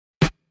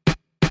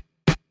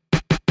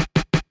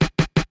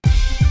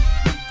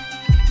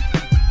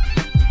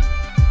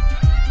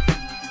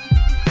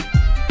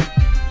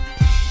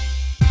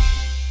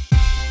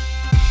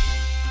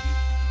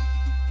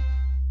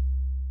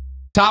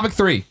Topic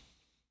 3.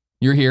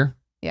 You're here.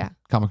 Yeah.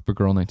 Comic book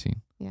girl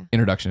 19. Yeah.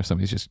 Introduction. If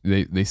somebody's just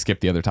they skip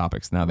the other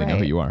topics. Now they know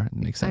who you are. It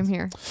makes sense. I'm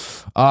here.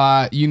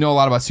 You know a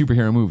lot about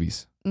superhero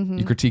movies. Mm-hmm.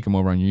 You critique them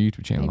over on your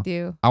YouTube channel. I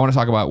do. I want to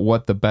talk about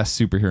what the best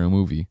superhero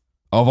movie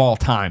of all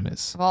time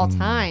is. Of all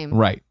time.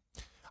 Right.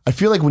 I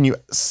feel like when you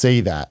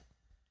say that,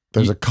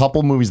 there's a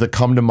couple movies that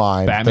come to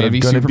mind. Batman v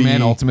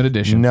Superman Ultimate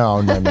Edition. No.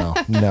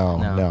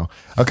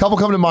 A couple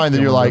come to mind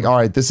that you're like, all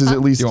right, this is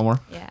at least. You want more?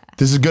 Yeah.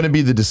 This is going to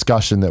be the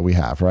discussion that we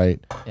have, right?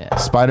 Yeah.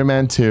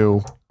 Spider-Man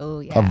 2, Oh,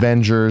 yeah.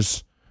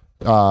 Avengers,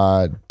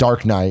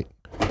 Dark Knight,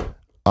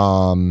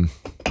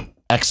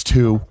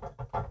 X2.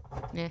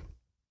 Yeah.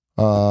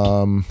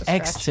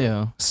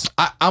 X2.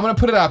 I'm gonna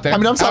put it out there. I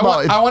mean, I'm talking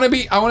about. I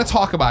want to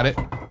talk about it,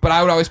 but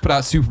I would always put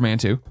out Superman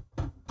 2.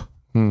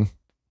 Don't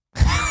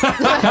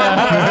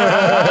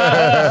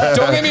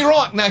get me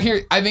wrong. Now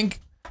here, I think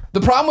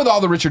the problem with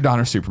all the Richard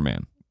Donner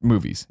Superman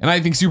movies, and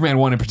I think Superman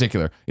 1 in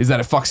particular, is that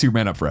it fucks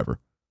Superman up forever.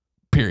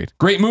 Period.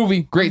 Great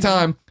movie, great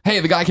time.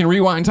 Hey, the guy can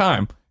rewind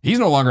time. He's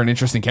no longer an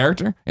interesting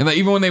character. And like,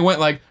 even when they went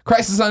like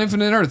Crisis on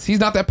Infinite Earths, he's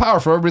not that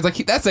powerful. Everybody's like,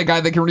 that's that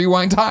guy that can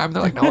rewind time.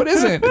 They're like, no, it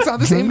isn't. It's not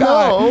the same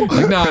guy.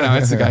 Like, no,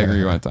 it's the guy who can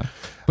rewind time.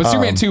 But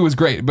Superman 2 was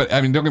great. But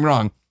I mean, don't get me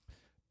wrong.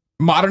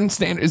 Modern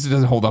standards, it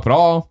doesn't hold up at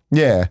all.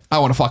 Yeah. I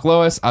want to fuck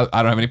Lois. I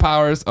don't have any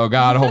powers. Oh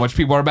God, a whole bunch of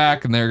people are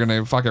back and they're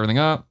gonna fuck everything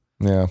up.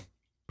 Yeah.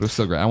 But it's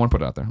still great. I want to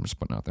put it out there. I'm just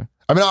putting it out there.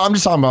 I mean, I'm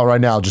just talking about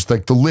right now, just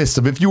like the list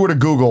of if you were to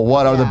Google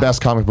what are the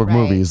best comic book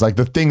movies, like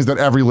the things that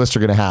every list are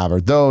going to have. Are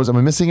those? Am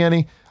I missing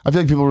any? I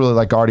feel like people really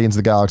like Guardians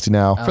of the Galaxy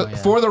now.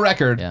 For the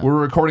record, we're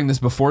recording this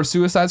before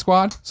Suicide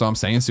Squad, so I'm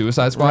saying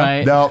Suicide Squad.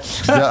 Right. No,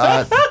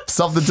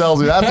 something tells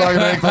me that's not going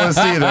to make the list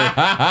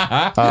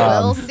either.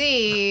 We'll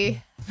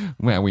see.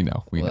 Well, we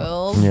know.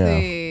 We'll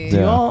see. Do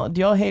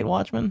y'all hate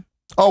Watchmen?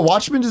 Oh,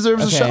 Watchmen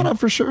deserves a shout out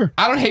for sure.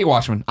 I don't hate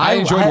Watchmen. I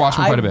enjoyed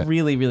Watchmen quite a bit. I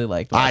really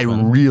liked Watchmen.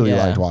 I really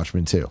liked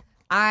Watchmen too.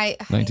 I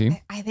 19?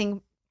 I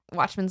think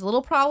Watchmen's a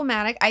little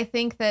problematic. I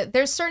think that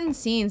there's certain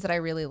scenes that I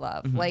really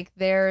love. Like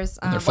there's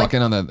They're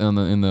fucking on the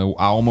in the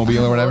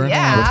Owlmobile or whatever.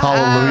 Yeah. With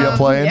Hallelujah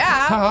playing.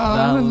 Yeah.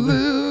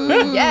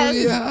 Hallelujah.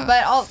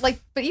 Yes.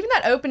 But even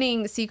that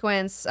opening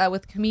sequence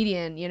with the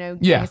comedian,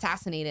 getting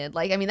assassinated.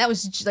 Like, I mean, that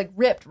was just like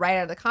ripped right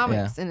out of the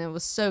comics and it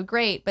was so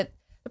great. But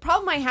the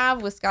problem I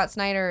have with Scott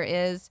Snyder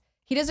is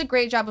he does a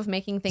great job of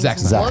making things Zack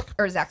Snyder.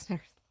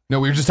 No,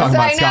 we were just talking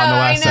about Scott in the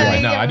last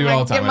segment. No, I do it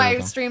all the time. Get my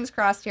streams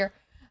crossed here.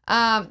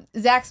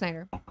 Zack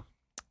Snyder.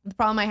 The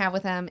problem I have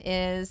with him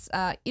is,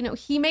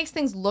 he makes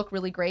things look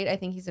really great. I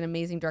think he's an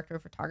amazing director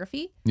of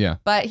photography. Yeah.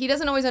 But he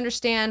doesn't always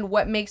understand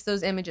what makes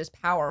those images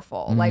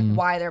powerful, like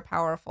why they're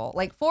powerful.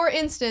 Like, for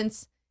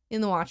instance,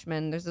 in The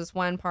Watchmen, there's this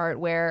one part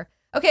where,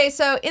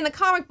 so in the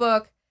comic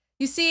book,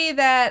 you see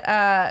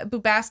that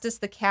Bubastis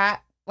the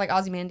cat, like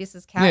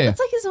Ozymandias' cat, that's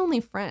like his only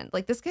friend.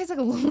 Like, this guy's like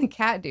a lonely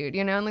cat dude,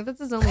 and like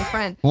that's his only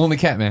friend. Lonely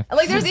cat man.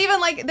 Like there's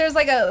even there's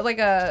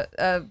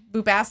a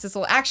Bubastis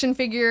little action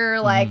figure.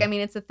 Like, I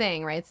mean, it's a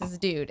thing, right? It's this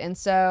dude. And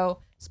so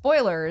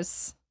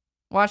spoilers,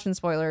 Watchmen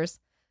spoilers.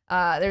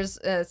 There's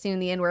a scene in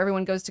the end where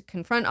everyone goes to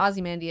confront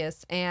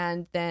Ozymandias,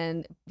 and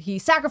then he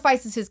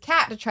sacrifices his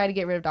cat to try to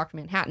get rid of Dr.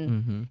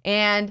 Manhattan.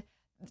 And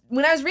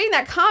when I was reading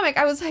that comic,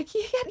 I was like,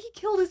 he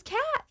killed his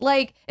cat.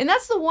 Like, and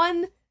that's the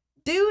one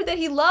dude that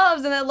he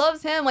loves and that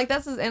loves him. Like,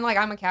 that's his, and like,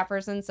 I'm a cat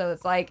person, so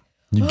it's like,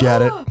 you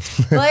get it.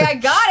 Like, I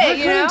got it,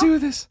 I couldn't do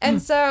this. And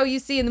so you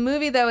see in the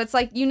movie, though, it's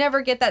like you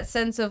never get that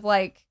sense of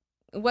like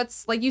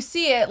what's like, you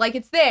see it like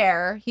it's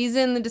there. He's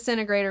in the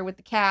disintegrator with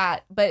the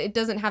cat, but it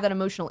doesn't have that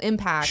emotional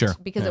impact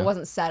because it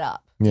wasn't set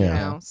up.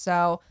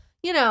 So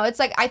it's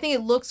like, I think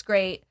it looks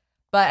great,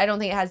 but I don't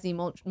think it has the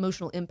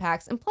emotional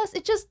impacts, and plus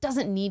it just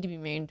doesn't need to be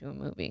made into a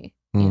movie.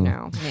 I mean,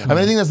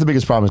 I think that's the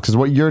biggest problem, because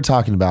what you're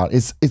talking about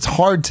is it's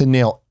hard to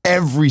nail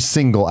every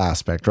single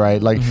aspect,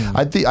 right? Like,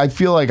 I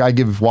feel like I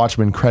give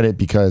Watchmen credit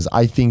because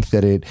I think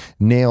that it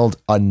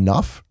nailed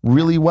enough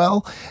really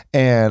well,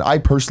 and I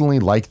personally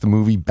like the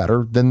movie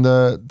better than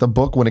the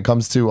book when it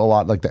comes to a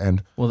lot like the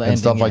end and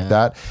stuff like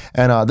that.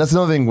 And that's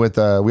another thing with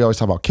we always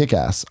talk about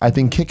Kick-Ass. I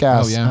think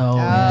Kick-Ass,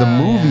 the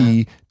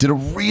movie, did a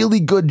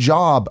really good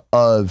job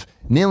of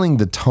nailing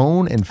the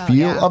tone and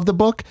feel of the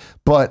book,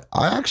 but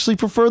I actually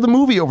prefer the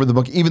movie over the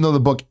book, even though the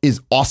book is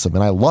awesome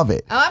and I love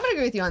it. Oh, I'm gonna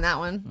agree with you on that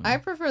one. I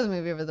prefer the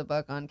movie over the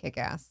book on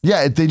Kick-Ass.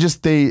 Yeah,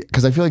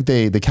 because I feel like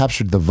they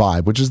captured the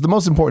vibe, which is the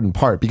most important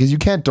part, because you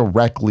can't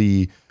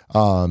directly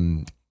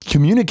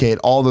communicate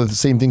all the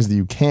same things that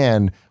you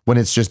can when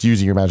it's just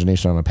using your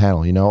imagination on a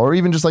panel, or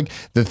even just like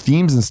the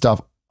themes and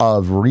stuff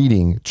of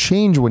reading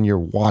change when you're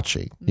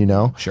watching,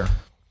 Sure.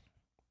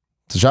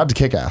 So shout out to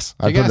Kick-Ass.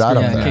 I put that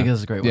up there. Kick-Ass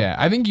is a great one. Yeah,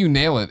 I think you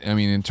nail it. I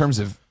mean, in terms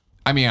of,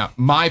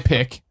 my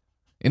pick,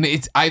 and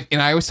I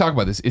always talk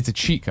about this. It's a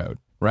cheat code,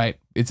 right?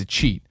 It's a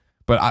cheat.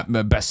 But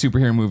the best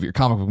superhero movie or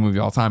comic book movie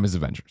of all time is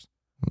Avengers,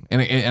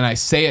 and I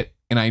say it,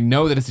 and I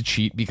know that it's a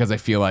cheat because I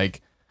feel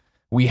like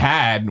we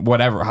had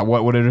what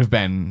would it have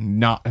been,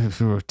 not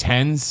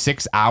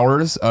 6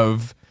 hours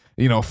of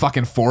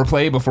fucking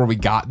foreplay before we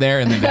got there,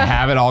 and then to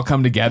have it all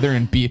come together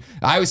and be.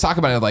 I always talk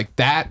about it like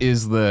that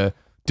is the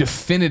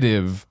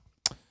definitive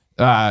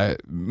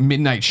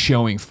midnight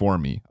showing for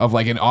me of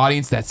like an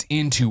audience that's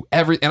into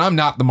and I'm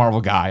not the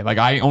Marvel guy. Like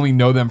I only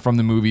know them from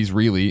the movies,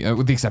 really,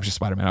 with the exception of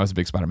Spider-Man. I was a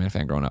big Spider-Man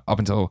fan growing up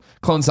until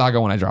Clone Saga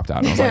when I dropped out.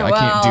 And I was like, I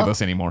can't do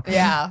this anymore.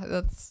 Yeah,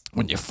 that's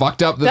when you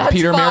fucked up the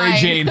Peter Mary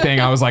Jane thing.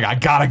 I was like, I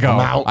gotta go.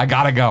 I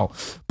gotta go.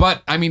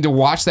 But I mean, to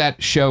watch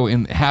that show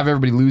and have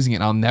everybody losing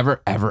it, I'll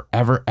never, ever,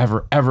 ever,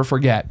 ever, ever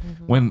forget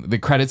when the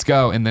credits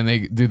go and then they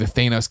do the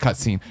Thanos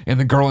cutscene and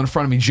the girl in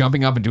front of me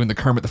jumping up and doing the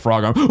Kermit the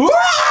Frog arm.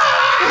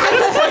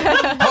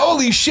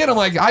 Holy shit! I'm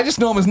like, I just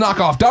know him as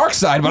knockoff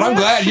Darkseid, but I'm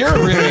glad you're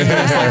really in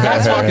this. Like,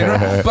 that's fucking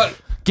right. But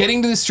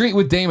getting to the street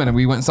with Damon, and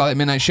we went and saw that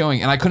midnight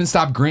showing, and I couldn't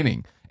stop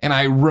grinning. And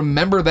I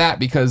remember that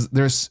because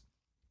there's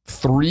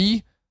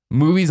 3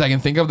 movies I can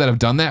think of that have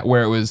done that,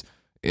 where it was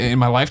in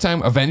my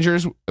lifetime: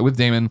 Avengers with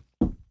Damon,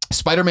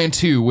 Spider-Man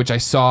 2, which I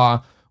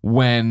saw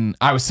when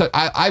I was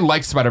I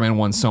liked Spider-Man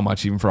 1 so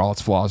much, even for all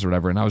its flaws or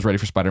whatever, and I was ready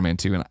for Spider-Man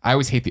 2, and I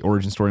always hate the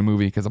origin story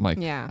movie because I'm like,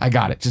 I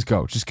got it, just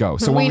go.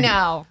 So when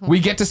we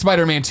get to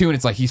Spider-Man 2 and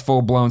it's like he's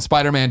full-blown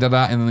Spider-Man, and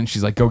then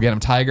she's like, go get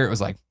him, Tiger. It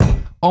was like,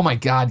 oh my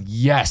God,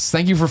 yes,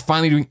 thank you for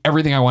finally doing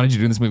everything I wanted you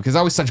to do in this movie, because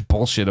I was such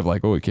bullshit of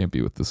like, oh, it can't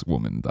be with this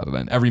woman,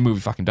 and every movie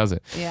fucking does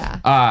it.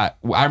 I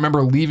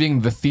remember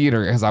leaving the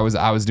theater because I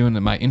was doing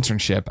my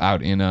internship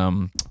out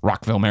in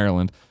Rockville,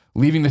 Maryland,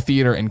 leaving the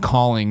theater and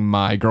calling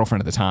my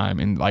girlfriend at the time,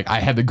 and like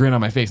I had the grin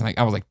on my face, and like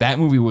I was like, that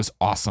movie was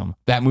awesome.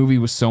 That movie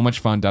was so much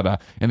fun.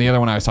 And the other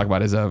one I was talking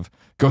about is of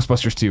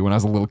Ghostbusters 2 when I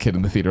was a little kid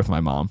in the theater with my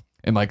mom,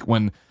 and like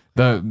when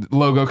the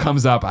logo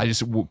comes up, I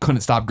just couldn't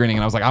stop grinning,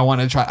 and I was like, I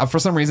want to try. For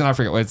some reason, I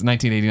forget what it's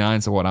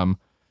 1989. So what, I'm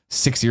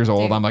 6 years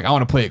old. Dude, I'm like, I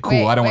want to play it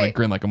cool. I don't want to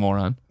grin like a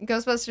moron.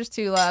 Ghostbusters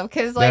 2 love,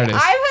 because like I've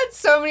had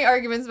so many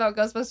arguments about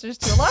Ghostbusters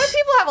 2. A lot of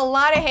people have a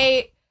lot of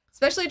hate,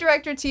 especially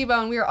director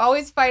T-Bone. We were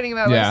always fighting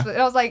about Ghostbusters.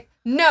 And I was like,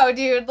 no,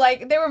 dude,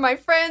 like they were my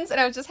friends,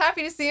 and I was just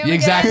happy to see them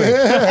again.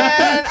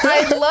 And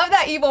I love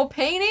that evil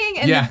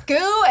painting and the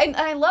goo, and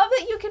I love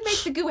that you can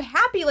make the goo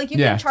happy. Like you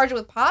can charge it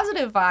with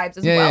positive vibes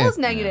as well as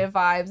negative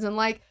vibes, and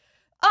like,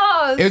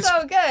 oh, it's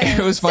so good.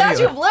 It was funny.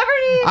 Statue of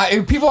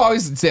Liberty. People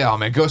always say, "Oh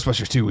man,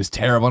 Ghostbusters 2 was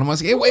terrible," and I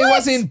was like, it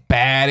wasn't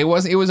bad. It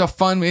was a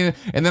fun.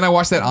 And then I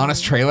watched that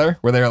Honest trailer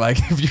where they're like,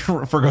 if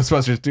you're for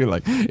Ghostbusters 2,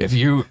 like if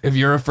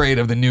you're afraid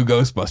of the new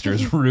Ghostbusters,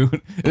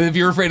 if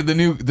you're afraid of the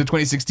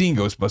 2016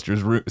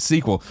 Ghostbusters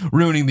sequel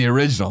ruining the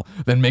original,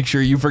 then make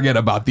sure you forget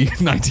about the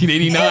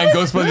 1989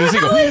 Ghostbusters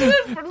sequel.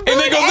 And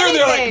they go through,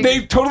 they're like,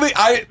 they totally.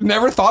 I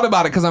never thought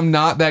about it because I'm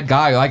not that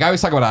guy. Like I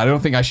always talk about it. I don't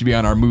think I should be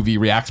on our movie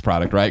reacts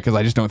product, right? Because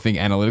I just don't think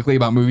analytically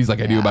about movies like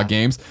I do about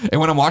games.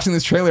 And when I'm watching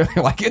this trailer,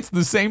 they're like, it's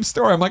the same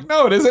story. I'm like,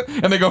 no, it isn't.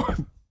 And they go,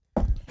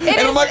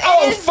 I'm like,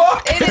 oh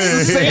fuck, it's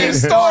the same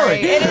story.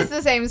 It is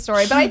the same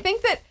story. But I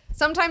think that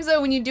sometimes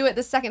though, when you do it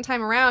the second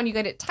time around, you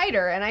get it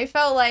tighter. And I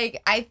felt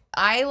like I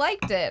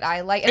liked it.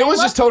 It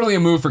was just totally a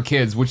move for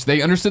kids, which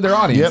they understood their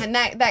audience. And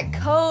that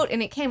coat,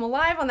 and it came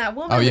alive on that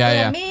woman. Oh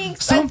yeah,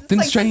 Minx. Something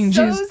like strange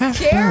so is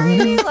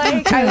scary.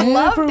 Like I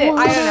loved it.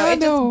 I don't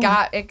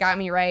know. It got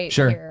me right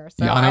here.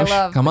 So I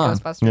love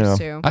Ghostbusters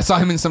too. I saw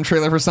him in some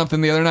trailer for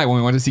something the other night when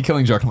we went to see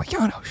Killing Joke. I'm like,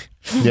 Janosch.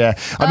 Yeah,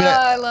 I mean,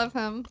 I love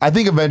him. I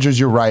think Avengers,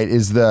 you're right,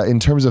 is in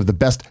terms of the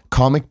best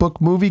comic book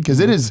movie, because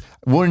it is.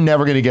 We're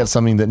never going to get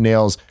something that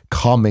nails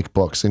comic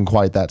books in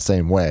quite that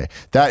same way.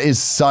 That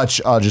is such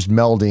a just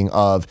melding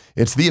of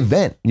it's the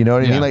event, you know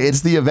what I mean? Like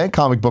it's the event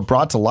comic book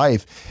brought to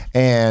life,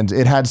 and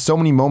it had so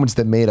many moments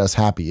that made us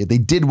happy. They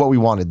did what we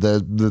wanted.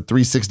 The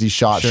 360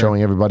 shot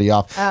showing everybody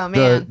off. Oh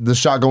man, the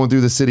shot going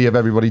through the city of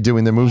everybody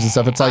doing their moves and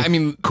stuff. It's like, I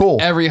mean, cool.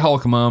 Every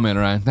Hulk moment,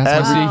 right?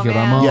 That's my secret.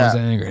 I'm always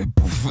angry.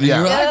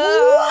 You're like,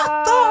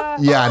 what the?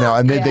 Yeah, I know.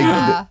 And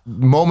they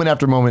moment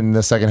after moment in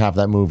the second half of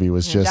that movie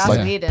was just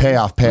like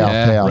payoff,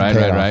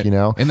 right. you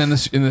know? And then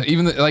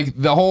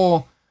the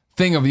whole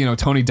thing of,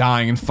 Tony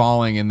dying and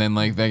falling, and then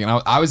like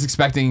I was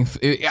expecting.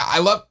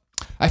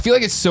 I feel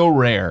like it's so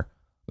rare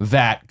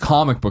that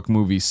comic book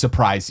movies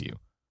surprise you.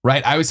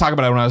 Right, I always talk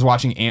about it when I was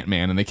watching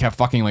Ant-Man, and they kept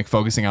fucking like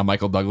focusing on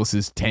Michael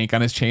Douglas's tank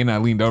on his chain, and I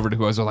leaned over to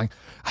who I was like,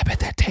 I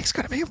bet that tank's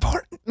gonna be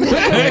important. You know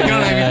what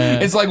I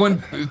mean? It's like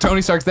when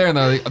Tony Stark's there, and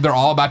they're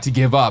all about to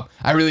give up.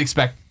 I really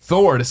expect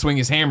Thor to swing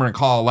his hammer and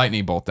call a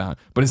lightning bolt down,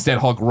 but instead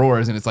Hulk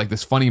roars, and it's like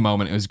this funny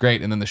moment. It was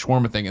great, and then the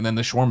shawarma thing,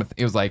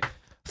 it was like,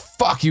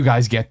 fuck, you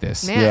guys get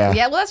this. Man,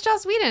 well, that's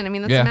Joss Whedon. I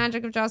mean, that's the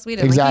magic of Joss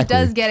Whedon. Exactly.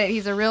 Like, he does get it.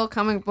 He's a real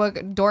comic book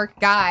dork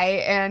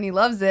guy, and he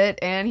loves it,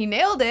 and he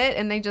nailed it,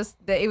 and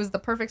it was the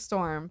perfect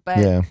storm.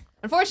 But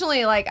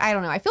unfortunately, like, I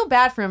don't know. I feel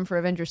bad for him for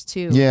Avengers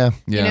 2. Yeah.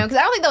 You know, because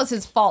I don't think that was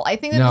his fault. I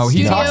think that the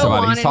studio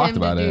wanted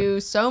him to do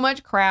so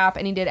much crap,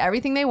 and he did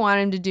everything they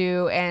wanted him to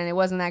do, and it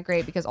wasn't that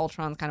great because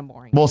Ultron's kind of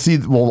boring.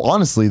 Well,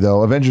 honestly,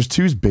 though, Avengers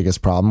 2's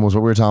biggest problem was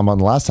what we were talking about in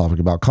the last topic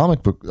about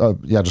comic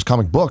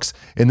books,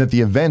 in that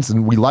the events,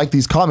 and we like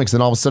these comics,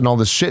 and all of a sudden all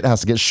this shit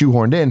has to get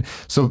shoehorned in.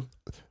 So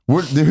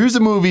here's a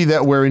movie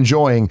that we're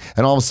enjoying,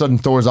 and all of a sudden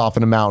Thor's off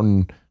in a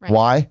mountain. Right.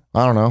 Why?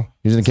 I don't know.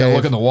 He's in a cave.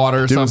 Look in the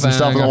water or doing something.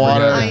 some stuff in the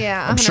water.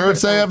 I'm sure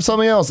it's saying up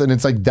something else. And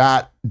it's like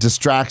that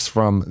distracts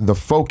from the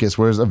focus.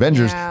 Whereas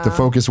Avengers, the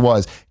focus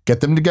was get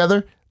them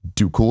together.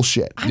 do cool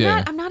shit.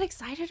 I'm not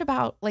excited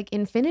about like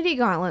Infinity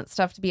Gauntlet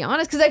stuff, to be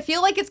honest, because I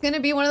feel like it's going to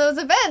be one of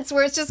those events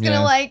where it's just going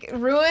to like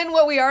ruin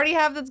what we already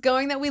have that's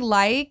going that we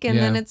like, and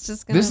then it's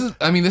just going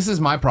to. This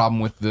is my problem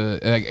with the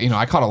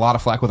I caught a lot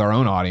of flack with our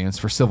own audience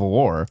for Civil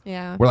War.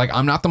 Yeah, where like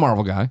I'm not the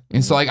Marvel guy,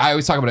 and so like I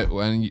always talk about it.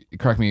 When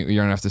correct me,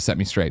 you're gonna have to set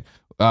me straight.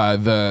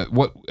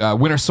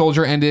 Winter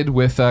Soldier ended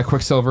with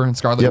Quicksilver and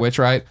Scarlet Witch,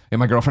 right? And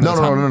my girlfriend.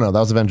 No, that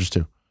was Avengers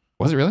 2.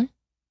 Was it really?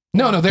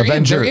 No, they're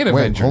in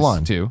Avengers hold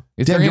on. Too.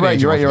 You're right.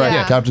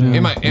 Yeah. Captain.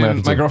 And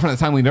my girlfriend at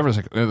the time leaned over, was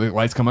like, the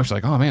lights come up. She's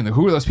like, "Oh man,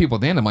 who are those people?"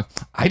 Dan, I'm like,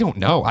 "I don't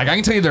know. Like, I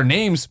can tell you their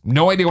names,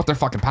 no idea what their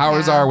fucking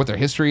powers are, what their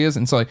history is."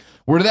 And so like,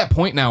 we're to that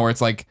point now where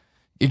it's like,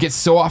 it gets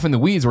so off in the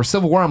weeds. Where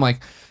Civil War, I'm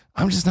like,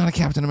 I'm just not a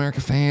Captain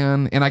America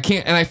fan, and I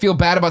can't. And I feel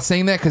bad about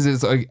saying that because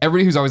it's like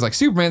everybody who's always like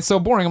Superman's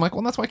so boring. I'm like,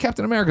 well, that's why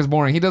Captain America's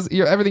boring. He does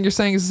everything you're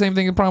saying is the same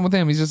thing. The problem with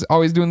him, he's just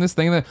always doing this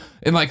thing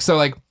and like so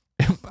like,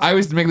 I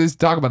always make this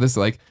talk about this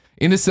like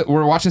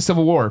we're watching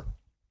Civil War.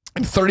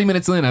 And 30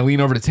 minutes in, I lean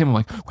over to Tim. I'm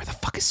like, where the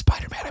fuck is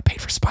Spider-Man? I paid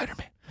for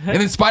Spider-Man.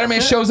 And then Spider-Man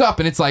shows up,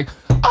 and it's like,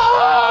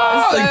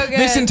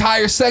 this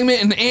entire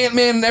segment, and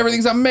Ant-Man, and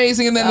everything's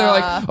amazing. And then they're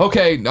like,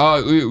 okay,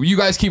 you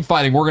guys keep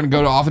fighting. We're going to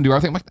go off and do our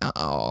thing. I'm like,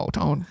 no,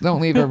 don't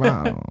leave her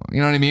alone.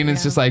 You know what I mean?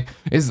 It's just like,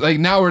 it's like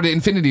now we're to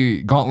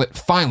Infinity Gauntlet.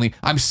 Finally,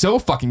 I'm so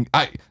fucking,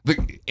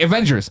 the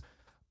Avengers.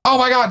 Oh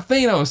my God,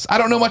 Thanos. I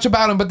don't know much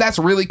about him, but that's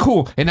really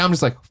cool. And now I'm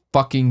just like,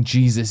 fucking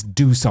Jesus,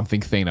 do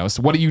something, Thanos.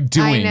 What are you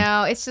doing? I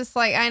know. It's just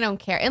like, I don't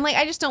care. And like,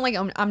 I just don't like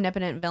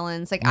omnipotent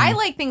villains. Like, I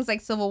like things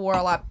like Civil War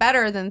a lot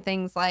better than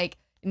things like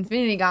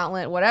Infinity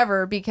Gauntlet,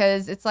 whatever,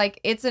 because it's like,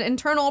 it's an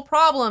internal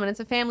problem and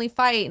it's a family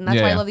fight. And that's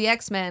why I love the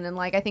X-Men. And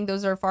like, I think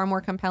those are far more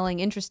compelling,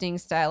 interesting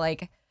style.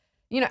 Like,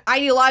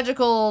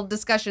 ideological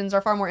discussions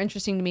are far more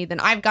interesting to me than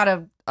I've got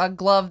a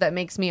glove that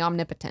makes me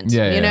omnipotent.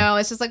 You know,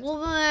 it's just like, well,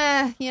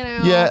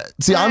 Yeah.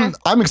 See,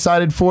 I'm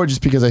excited for it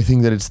just because I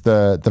think that it's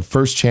the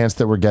first chance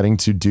that we're getting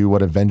to do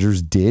what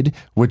Avengers did,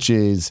 which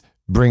is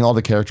bring all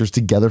the characters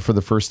together for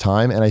the first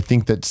time. And I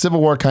think that Civil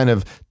War kind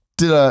of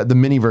did the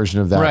mini version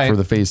of that for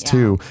the phase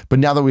 2. But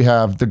now that we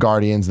have the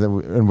Guardians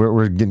and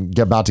we're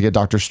about to get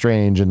Doctor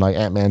Strange and like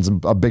Ant-Man's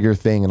a bigger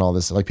thing and all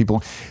this, like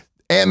people.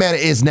 Ant-Man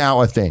is now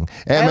a thing.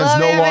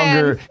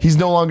 He's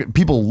no longer,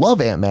 people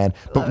love Ant-Man,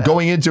 but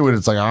going into it,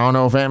 it's like, I don't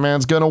know if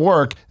Ant-Man's going to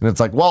work. And it's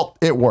like, well,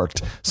 it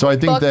worked. So I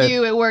think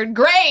it worked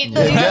great.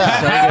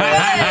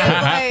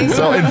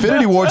 So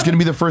Infinity War is going to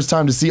be the first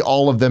time to see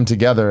all of them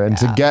together and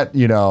to get,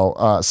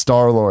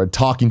 Star-Lord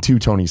talking to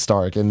Tony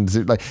Stark.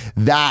 And like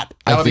that,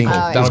 I think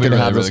is going to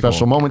have those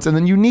special moments. And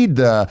then you need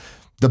the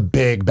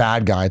big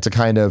bad guy to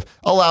kind of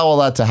allow all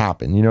that to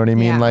happen. You know what I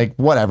mean? Yeah. Like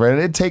whatever.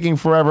 And it taking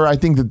forever. I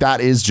think that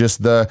is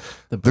just the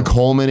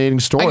culminating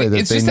story that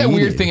it's they just needed. That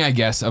weird thing, I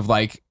guess, of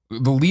like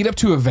the lead up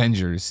to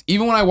Avengers.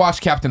 Even when I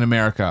watched Captain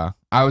America,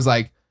 I was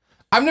like,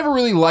 I've never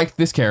really liked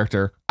this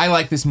character. I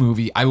like this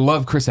movie. I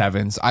love Chris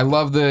Evans. I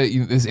love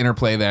this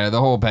interplay there, the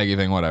whole Peggy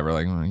thing, whatever.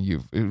 Like, you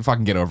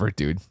fucking get over it,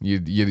 dude.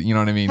 You know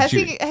what I mean? Has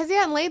he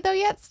gotten laid though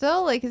yet?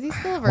 Still, like, is he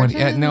still a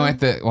virgin? I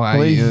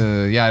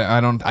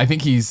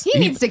think he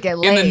needs to get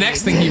laid. In the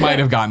next thing, he might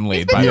have gotten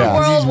laid. I'm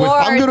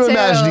going to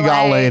imagine he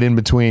got laid in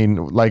between,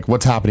 like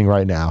what's happening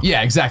right now.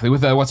 Yeah, exactly.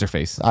 With what's her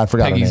face? I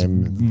forgot Peggy's her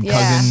name.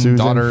 Cousin, Susan.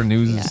 daughter,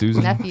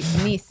 Susan, nephew,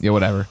 niece. Yeah,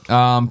 whatever.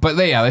 But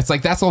yeah, it's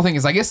like that's the whole thing.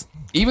 Is I guess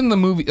even the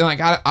movie, like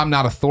I'm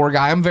not a Thor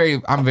guy.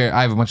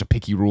 I have a bunch of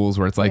picky rules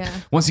where it's like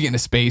once you get into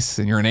space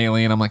and you're an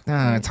alien, I'm like,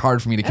 it's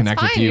hard for me to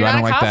connect with you. You're I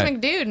don't not a like cosmic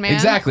that. dude, man.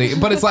 Exactly.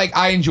 But it's like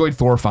I enjoyed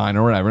Thor fine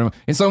or whatever.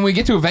 And so when we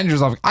get to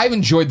Avengers, I've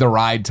enjoyed the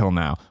ride till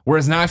now.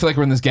 Whereas now I feel like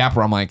we're in this gap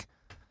where I'm like,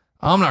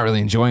 I'm not really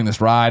enjoying this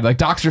ride. Like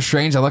Doctor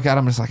Strange, I look at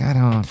him, it's like, I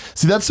don't.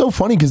 See, that's so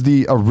funny because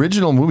the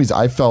original movies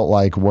I felt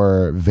like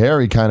were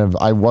very kind of,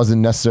 I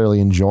wasn't necessarily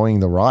enjoying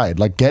the ride.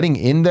 Like getting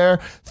in there,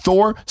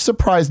 Thor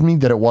surprised me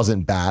that it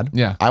wasn't bad.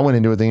 Yeah. I went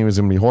into it thinking it was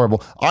going to be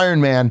horrible.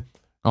 Iron Man.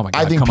 Oh my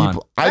God, come on.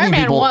 Iron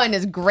Man 1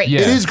 is great.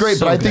 Yeah, it is great,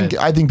 but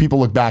I think people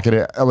look back at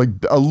it like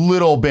a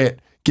little bit,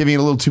 giving it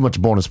a little too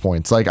much bonus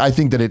points. Like I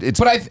think that it's.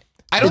 But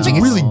I don't think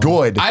it's really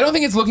good. I don't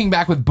think it's looking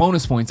back with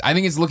bonus points. I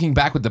think it's looking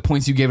back with the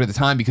points you gave it at the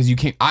time because you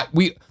came.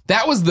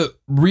 That was the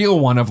real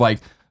one of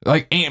like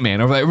Ant-Man.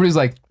 Over everybody's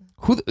like,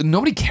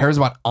 nobody cares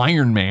about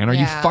Iron Man. Are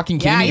you fucking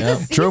kidding me?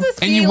 True.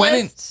 And you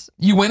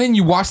went in,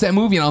 you watched that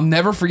movie, and I'll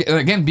never forget.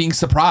 Again, being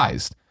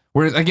surprised.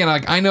 Where again,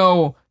 like I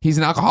know he's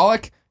an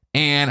alcoholic.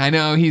 And I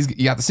know you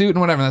got the suit and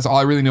whatever. And that's all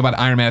I really knew about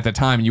Iron Man at the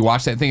time. And you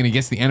watch that thing, and he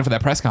gets to the end for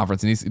that press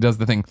conference, and he does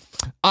the thing,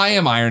 I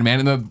am Iron Man,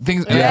 and the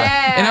things.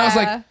 And I was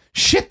like,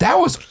 shit, that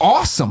was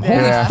awesome. Holy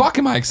fuck,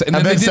 am I excited?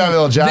 And then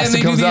Samuel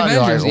Jackson comes out,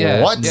 and you're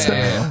like, what?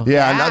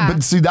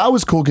 But see, that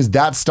was cool because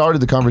that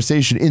started the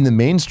conversation in the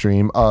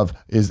mainstream of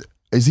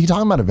is he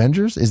talking about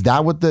Avengers? Is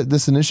that what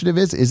this initiative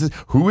is? Is it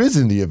who is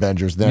in the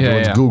Avengers? Then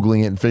everyone's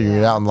Googling it and figuring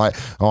it out and like,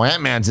 oh,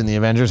 Ant-Man's in the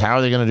Avengers. How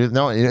are they going to do it?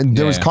 No, and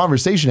there was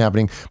conversation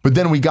happening. But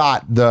then we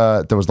got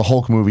there was the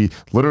Hulk movie,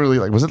 literally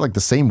like, was it like the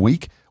same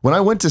week? When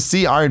I went to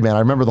see Iron Man, I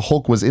remember the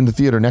Hulk was in the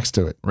theater next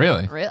to it.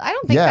 Really? I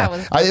don't think that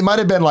was. It might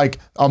have been like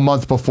a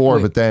month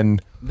before, but then.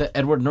 The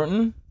Edward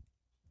Norton?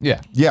 Yeah.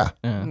 Yeah.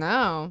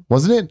 No.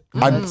 Wasn't it?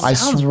 I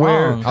sounds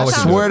swear, wrong. I That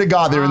swear to sounds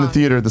God, they were in the wrong.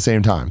 theater at the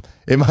same time.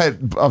 It might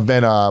have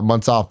been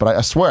months off, but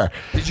I swear.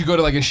 Did you go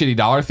to like a shitty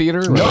dollar theater?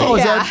 Or No, it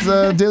was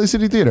Yeah. at Daly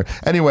City Theater.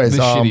 Anyways,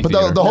 The shitty but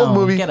theater. the whole No,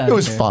 movie, get out it of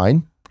was here.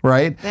 fine,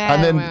 right? Yeah,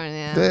 and then,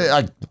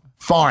 yeah.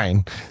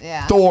 fine.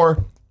 Yeah.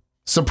 Thor,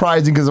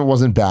 surprising because it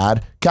wasn't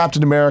bad.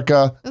 Captain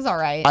America, It was all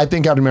right. I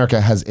think Captain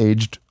America has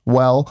aged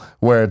well,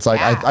 where it's like,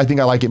 Yeah. I think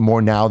I like it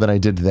more now than I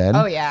did then.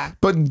 Oh, yeah.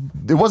 But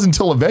it wasn't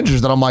until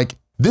Avengers that I'm like,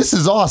 this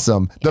is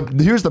awesome.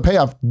 Here's the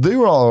payoff. They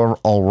were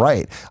all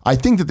right. I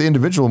think that the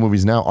individual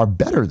movies now are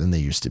better than they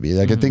used to be.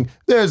 Like I think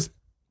there's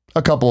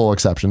a couple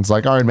exceptions,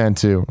 like Iron Man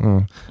 2,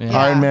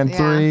 Iron Man Yeah.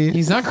 3.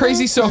 He's not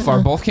crazy so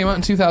far. Both came out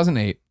in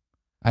 2008.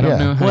 I don't Yeah.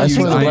 know how Well, I you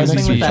think the right worst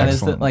next thing to with each that other.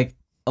 is that like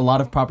a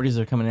lot of properties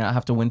that are coming out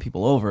have to win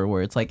people over.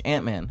 Where it's like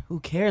Ant-Man, who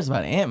cares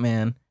about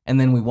Ant-Man? And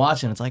then we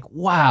watch it, and it's like,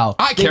 wow,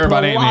 I they care put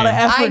about a lot of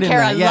Ant-Man. effort I in care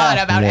that. a Yeah. lot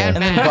about Yeah.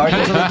 Ant-Man. And then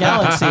Guardians of the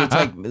Galaxy, it's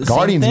like the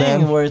Guardians, same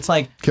thing, man. where it's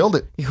like, Killed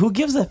it. who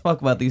gives a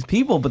fuck about these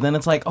people? But then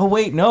it's like, oh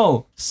wait,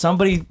 no,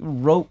 somebody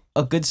wrote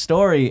a good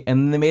story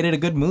and they made it a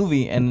good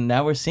movie, and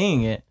now we're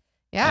seeing it.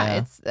 Yeah,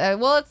 it's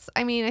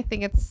I mean, I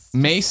think it's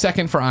May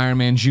 2nd for Iron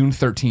Man, June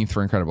 13th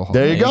for Incredible Hulk.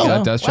 There you go.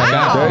 That does check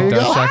Wow. out. There It you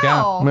does go. check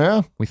out. Wow.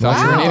 Yeah. We thought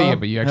you were an Wow. idiot,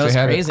 but you That actually was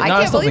had crazy. I No,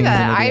 can't still believe think he's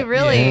that. an I idiot.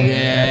 really it.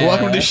 Yeah.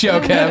 Welcome to the show,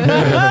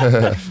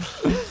 Kev.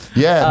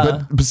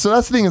 But so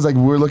that's the thing is like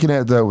we're looking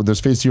at there's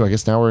phase 2. I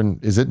guess now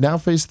is it now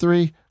phase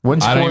 3?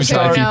 When's I don't 4 even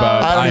try start? to keep up.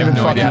 I don't have even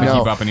no idea fucking how to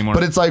know. keep up anymore.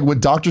 But it's like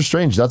with Doctor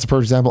Strange, that's a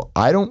perfect example.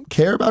 I don't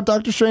care about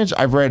Doctor Strange.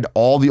 I've read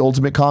all the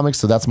Ultimate comics,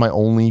 so that's my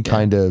only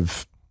kind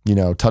of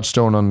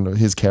touchstone on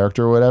his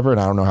character or whatever. And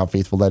I don't know how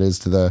faithful that is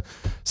to the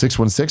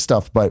 616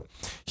 stuff, but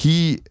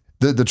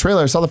the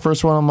trailer, I saw the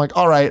first one, I'm like,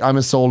 all right, I'm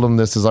as sold on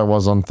this as I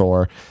was on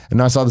Thor. And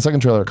then I saw the second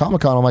trailer at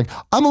Comic-Con, I'm like,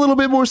 I'm a little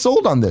bit more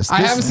sold on this.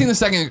 I haven't seen the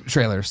second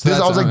trailer. So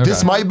I was like, this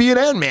okay. might be an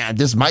Ant-Man.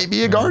 This might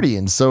be a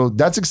Guardian. So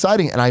that's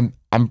exciting. And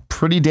I'm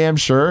pretty damn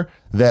sure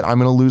that I'm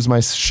going to lose my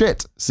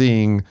shit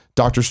seeing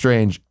Doctor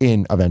Strange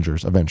in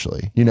Avengers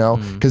eventually,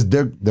 because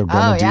they're going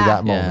to do yeah.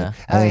 that moment.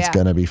 And it's yeah.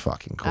 going to be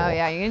fucking cool. Oh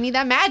yeah, you're gonna need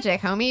that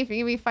magic, homie. If you're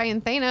gonna be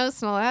fighting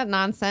Thanos and all that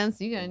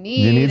nonsense, you're gonna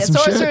You need need a some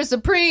sorcerer shit.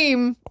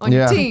 supreme on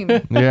your team.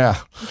 Yeah.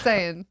 I'm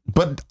saying.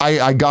 But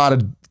I got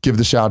to give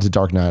the shout out to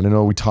Dark Knight. I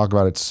know we talk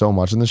about it so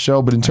much in the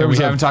show, but in We terms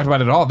haven't of talked about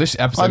it at all. This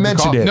episode. I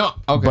mentioned it. No,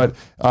 okay.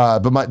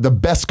 But the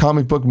best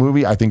comic book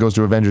movie I think goes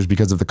to Avengers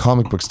because of the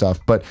comic book stuff.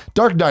 But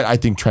Dark Knight I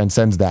think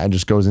transcends that and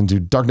just goes into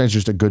Dark Knight's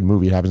just a good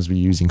movie. It happens to be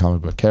using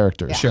comic book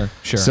characters. Sure.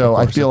 So Of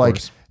I course, feel of like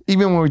course.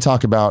 even when we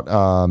talk about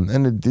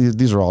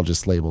these are all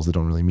just labels that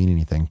don't really mean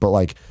anything. But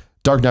like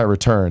Dark Knight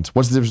Returns,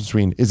 what's the difference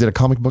between is it a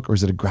comic book or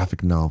is it a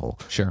graphic novel?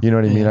 Sure. You know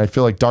what I mean? I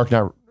feel like Dark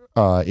Knight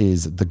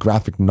is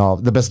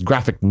the best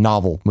graphic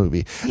novel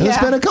movie. And there's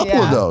Yeah, been a couple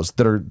of yeah. those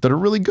that are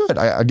really good.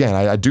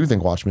 I do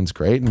think Watchmen's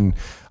great, and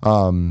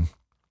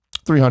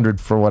 300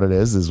 for what it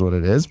is what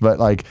it is. But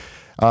like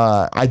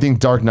I think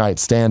Dark Knight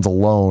stands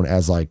alone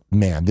as like,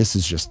 man, this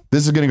is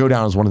going to go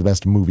down as one of the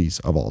best movies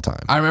of all time.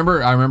 I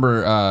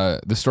remember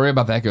the story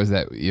about that goes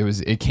that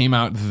it came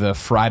out the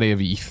Friday of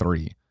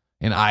E3.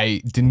 And I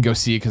didn't go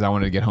see it because I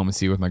wanted to get home and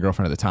see it with my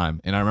girlfriend at the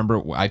time. And I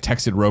remember I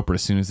texted Roper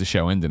as soon as the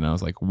show ended, and I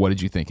was like, what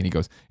did you think? And he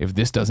goes, if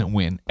this doesn't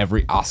win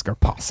every Oscar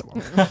possible.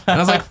 And I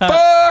was like,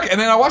 fuck! And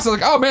then I watched it,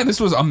 like, oh man,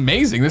 this was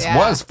amazing. This Yeah.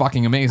 was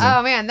fucking amazing.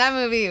 Oh man, that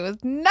movie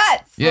was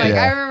nuts. Yeah. Like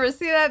Yeah. I remember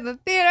seeing that in the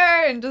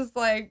theater and just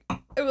like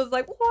it was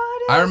like,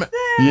 what I is remem-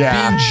 this?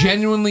 Yeah. Being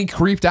genuinely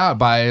creeped out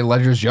by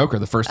Ledger's Joker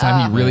the first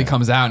time he really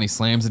comes out and he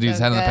slams the dude's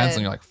So head on the good. pencil,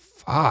 and you're like,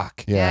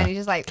 fuck. Yeah, Yeah. and you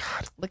just like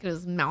look at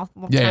his mouth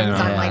Yeah, turns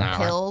no, on no, like no, no.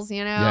 pills,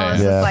 you know? Yeah,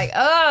 It's yeah. just like,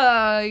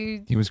 oh,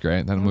 you He was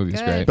great. That movie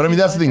was good. great. But I mean,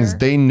 that's the thing is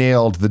they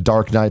nailed the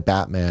Dark Knight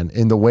Batman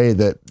in the way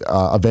that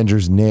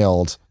Avengers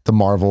nailed the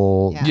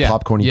Marvel Yeah.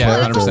 popcorny Yeah,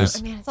 Well, it's characters. 100%.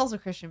 also, man, it's also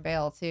Christian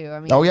Bale too. I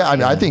mean, Oh yeah, I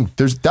mean, I think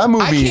there's that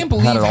movie. I can't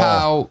believe had it all.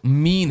 how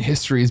mean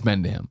history has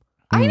been to him.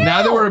 I know.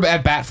 Now that we're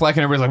at Batfleck and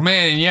everybody's like,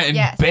 man, and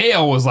Yes.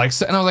 Bale was like,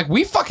 and I was like,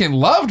 we fucking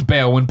loved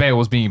Bale when Bale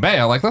was being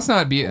Bale. Like, let's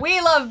not be. we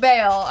love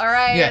Bale, all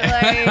right?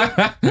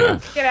 Yeah.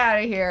 Like, get out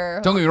of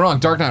here. Don't get me wrong,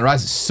 Dark Knight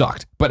Rises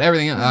sucked, but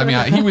everything. I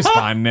mean, he was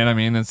fine. And I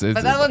mean, it's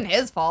But that wasn't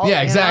his fault. yeah, you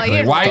know? exactly. He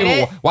didn't Why write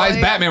it. why is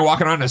Like, Batman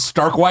walking around in a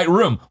stark white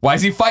room? Why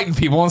is he fighting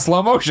people in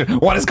slow motion?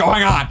 What is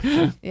going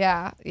on?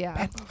 Yeah.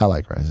 I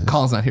like Rises.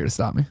 Colin's not here to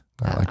stop me.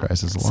 I like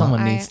Rises a lot.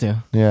 Someone I- needs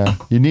to. Yeah,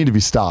 you need to be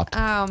stopped.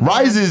 Oh, man.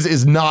 Rises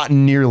is not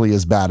nearly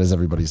as bad as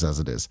everybody says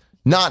it is.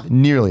 Not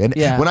nearly. And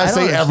Yeah, when I I don't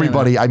say understand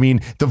everybody, I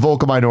mean the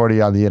vocal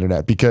minority on the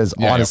internet, because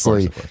Yeah, of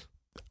honestly, course.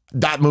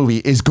 that movie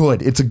is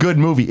good. It's a good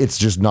movie. It's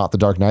just not The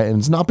Dark Knight, and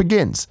it's not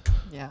Begins.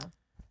 Yeah.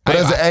 But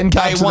as an end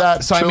cap to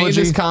that so I made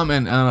trilogy, this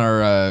comment on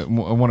our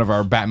one of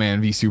our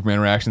Batman v Superman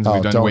reactions. Oh,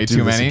 We've done don't way do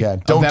too this many.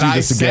 again. Don't that do I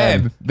this said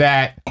again.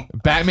 that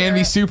Batman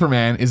v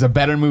Superman is a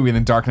better movie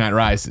than Dark Knight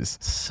Rises.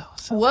 So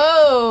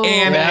Whoa.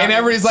 And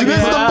everybody's like, this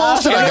is the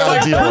bullshit I and they're gotta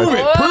like, deal prove with.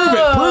 it, prove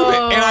it, prove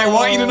it. And I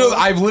want you to know that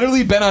I've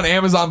literally been on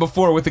Amazon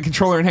before with the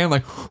controller in hand,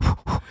 like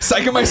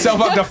psyching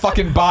myself up to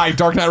fucking buy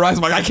Dark Knight Rises.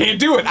 I'm like, I can't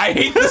do it. I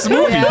hate this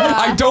movie. Yeah.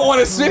 I don't want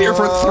to sit here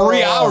for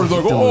 3 hours.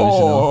 Like,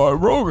 oh,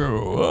 Rogu.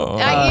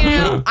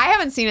 Oh. I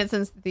haven't seen it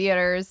since the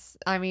theaters.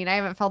 I mean, I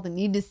haven't felt the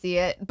need to see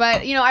it,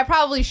 but I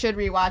probably should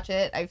rewatch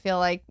it. I feel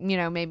like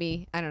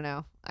maybe I don't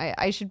know.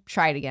 I should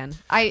try it again.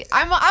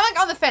 I'm like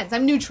on the fence.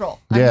 I'm neutral.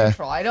 I'm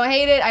neutral. I don't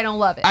hate it. I don't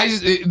love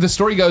it. The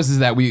story goes is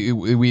that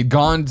we had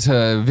gone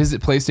to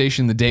visit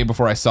PlayStation the day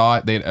before I saw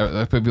it.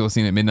 People had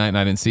seen it at midnight and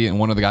I didn't see it. And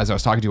one of the guys I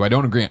was talking to, I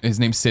don't agree. His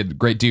name's Sid,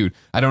 great dude.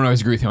 I don't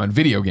always agree with him on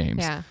video games.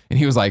 Yeah. And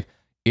he was like,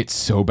 "It's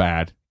so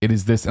bad. It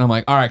is this." And I'm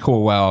like, "All right,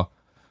 cool. Well."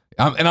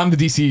 I'm the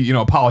DC,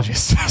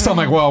 apologist. So I'm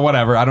like, well,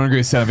 whatever. I don't agree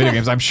with Sid on video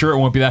games. I'm sure it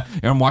won't be that.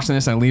 And I'm watching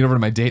this and I lean over to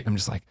my date and I'm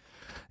just like,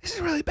 this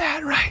is really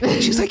bad, right?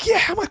 And she's like,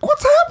 yeah. I'm like,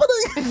 what's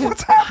happening?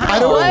 What's happening? I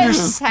don't What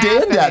is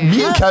understand that.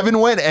 Me and Kevin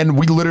went, and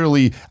we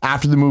literally,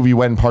 after the movie,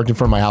 went and parked in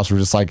front of my house. We're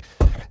just like,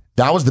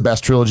 that was the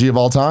best trilogy of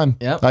all time.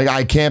 Yep. Like,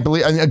 I can't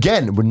believe. And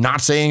again, we're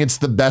not saying it's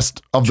the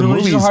best of the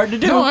Trilogies movies. are hard to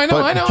do. No, I know,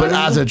 But, I know. but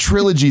as a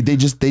trilogy,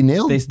 they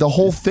nailed the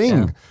whole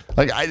thing.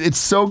 Like, it's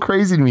so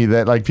crazy to me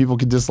that like people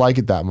could dislike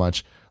it that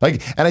much.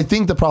 Like, and I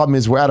think the problem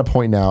is we're at a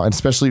point now, and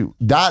especially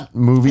that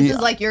movie. This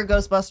is like your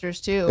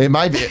Ghostbusters too. It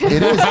might be.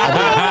 It is.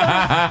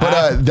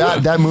 But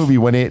that movie,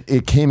 when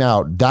it came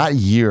out, that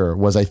year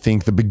was, I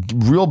think, the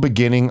real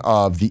beginning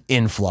of the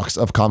influx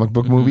of comic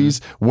book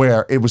movies,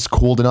 where it was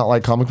cool to not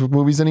like comic book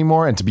movies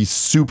anymore and to be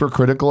super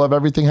critical of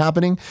everything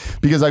happening.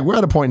 Because like we're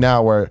at a point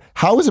now where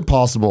how is it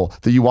possible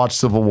that you watch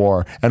Civil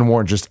War and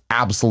weren't just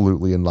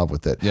absolutely in love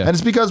with it? Yeah. And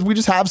it's because we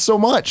just have so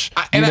much.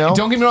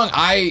 Don't get me wrong.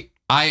 I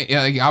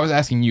was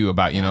asking you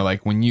about,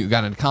 like when you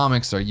got into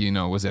comics, or,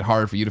 was it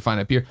hard for you to find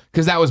a peer?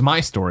 Because that was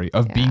my story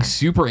of being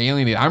super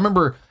alienated. I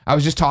remember I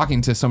was just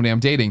talking to somebody I'm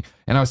dating,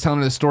 and I was telling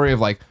her the story of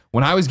like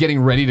when I was getting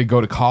ready to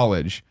go to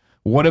college,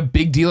 what a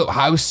big deal.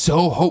 I was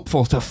so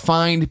hopeful to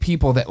find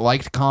people that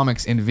liked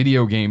comics and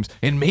video games,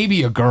 and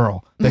maybe a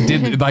girl that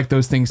did like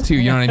those things too.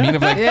 You know what I mean?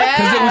 Of like,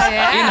 because it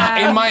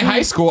was in my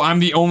high school, I'm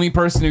the only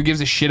person who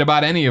gives a shit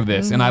about any of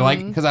this, and I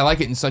like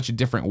it in such a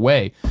different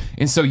way.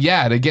 And so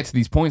to get to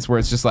these points where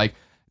it's just like,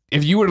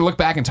 if you were to look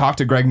back and talk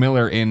to Greg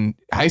Miller in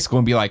high school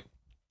and be like,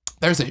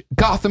 there's a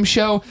Gotham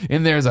show,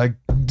 and there's a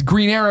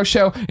Green Arrow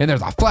show, and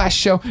there's a Flash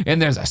show,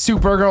 and there's a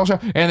Supergirl show,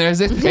 and there's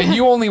this, and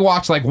you only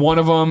watch like one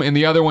of them, and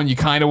the other one you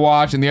kind of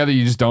watch, and the other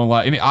you just don't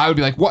like. And I would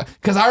be like, what?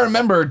 Because I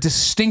remember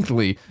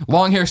distinctly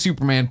long hair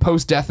Superman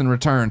post Death and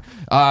Return,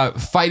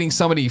 fighting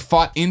somebody,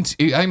 I think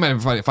he might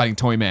have been fighting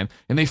Toy Man,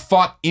 and they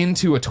fought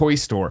into a toy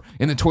store,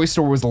 and the toy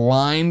store was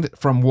lined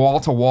from wall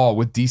to wall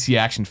with DC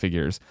action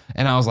figures,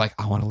 and I was like,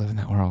 I want to live in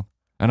that world.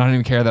 And I don't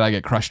even care that I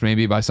get crushed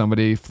maybe by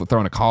somebody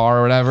throwing a car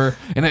or whatever.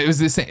 And it was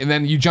this thing. And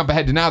then you jump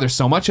ahead to now, there's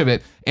so much of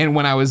it. And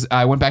when I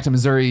went back to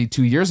Missouri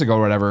 2 years ago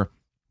or whatever,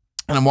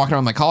 and I'm walking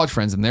around with my college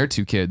friends and their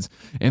two kids,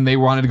 and they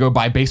wanted to go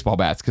buy baseball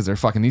bats because they're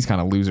fucking these kind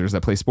of losers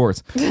that play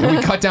sports. And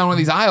we cut down one of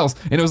these aisles,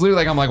 and it was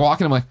literally like, I'm like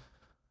walking, I'm like,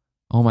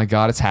 oh my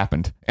God, it's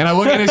happened. And I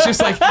look, and it's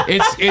just like,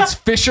 it's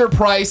Fisher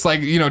Price,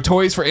 like,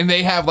 toys for, and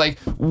they have like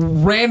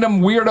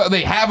random weirdo,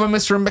 they have a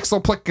Mr.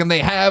 Mxyzptlk, and they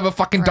have a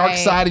fucking Dark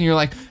Side, and you're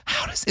like,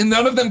 and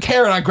none of them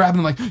care. And I grab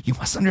them like, you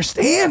must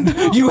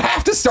understand. You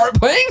have to start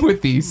playing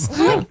with these.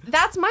 Like,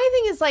 that's my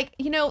thing is like,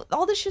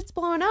 all this shit's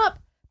blowing up,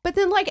 but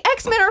then like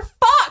X-Men are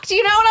fucked,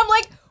 and I'm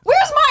like,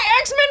 where's my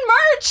X-Men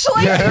merch?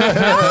 Like,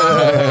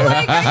 no,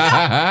 like I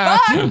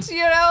got fucked,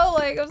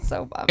 like I'm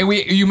so bummed. And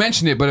you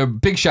mentioned it, but a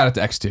big shout out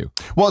to X2.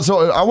 Well,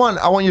 so I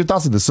want your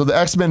thoughts on this. So the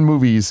X-Men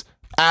movies,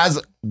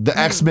 as the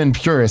X-Men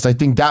purist, I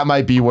think that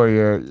might be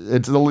where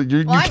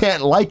you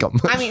can't like them.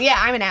 I mean, yeah,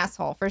 I'm an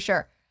asshole for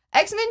sure.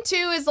 X-Men 2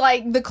 is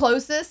like the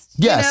closest,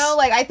 Yes.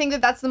 like I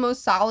think that's the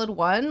most solid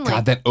one. Like,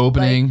 God, that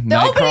opening,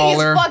 the opening is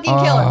Nightcrawler. fucking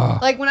killer.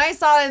 Like when I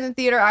saw it in the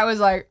theater, I was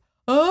like,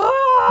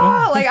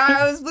 oh, like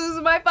I was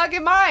losing my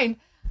fucking mind.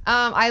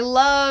 I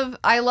love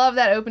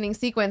that opening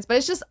sequence, but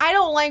it's just I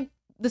don't like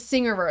the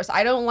singer verse.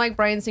 I don't like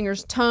Bryan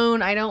Singer's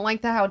tone. I don't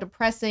like how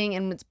depressing,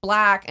 and it's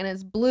black and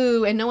it's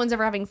blue, and no one's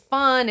ever having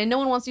fun, and no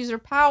one wants to use their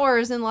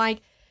powers, and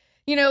like.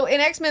 In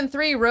X-Men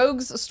 3,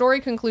 Rogue's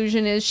story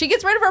conclusion is she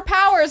gets rid of her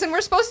powers and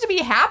we're supposed to be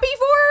happy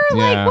for her?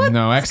 Yeah, like, what's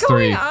no, X3.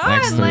 going on?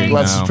 X3. Like,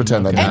 Let's just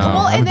pretend that. and,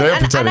 well, and, they're then, and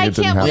pretending I it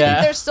didn't can't happen.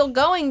 believe they're still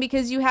going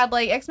because you had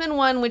like X-Men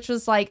 1, which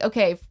was like,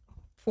 okay,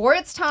 for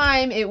its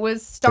time, it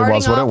was starting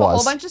off a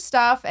whole bunch of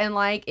stuff, and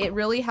like it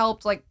really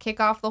helped like kick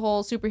off the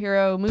whole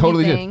superhero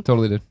movie thing.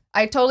 Totally did.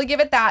 I totally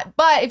give it that.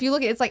 But if you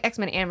look at it's like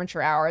X-Men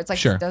Amateur Hour. It's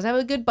like it doesn't have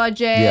a good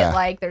budget. Yeah.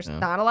 Like there's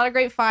not a lot of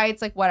great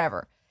fights, like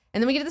whatever.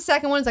 And then we get to the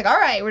second one, it's like, all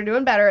right, we're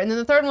doing better. And then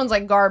the third one's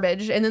like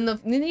garbage. And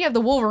then you have the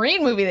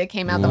Wolverine movie that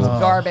came out that was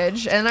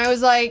garbage. And I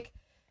was like,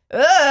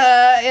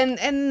 and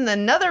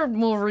another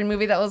Wolverine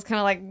movie that was kind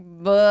of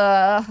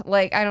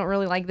like I don't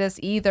really like this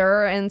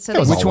either. And so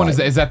was Which all one right.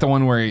 is that the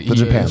one where The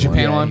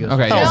Japan one. one?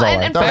 Okay, That was yeah. all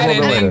right. and That was a Bad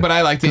little ending, later. but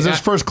I liked it. Because its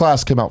first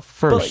class came out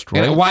first,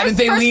 right? And why didn't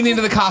they First- lean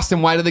into the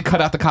costume? Why did they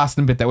cut out the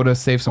costume bit? That would have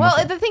saved so much.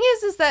 Well, the thing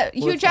is that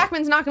Hugh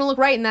Jackman's not going to look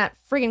right in that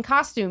friggin'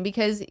 costume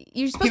because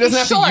you're supposed He to doesn't be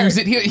have short. to use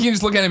it. He can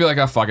just look at it and be like,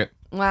 oh, fuck it.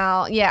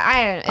 Well,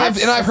 yeah,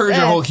 I've heard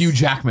your whole Hugh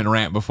Jackman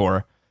rant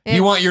before.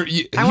 You want your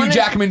Hugh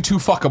Jackman too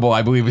fuckable,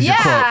 I believe is your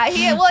quote.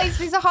 Yeah,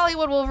 he's a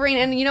Hollywood Wolverine,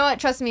 and you know what?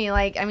 Trust me,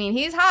 like, I mean,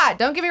 he's hot.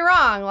 Don't get me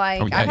wrong.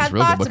 Like, Oh, yeah, I've he's had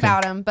really thoughts good-looking.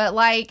 about him, but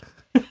like,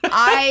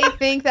 I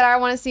think that I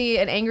want to see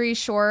an angry,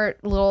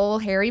 short, little,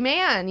 hairy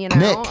man. You know,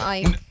 Nick.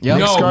 like, Yep.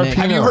 No, Scarpino.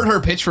 have you heard her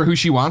pitch for who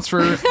she wants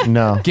for?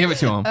 No. Give it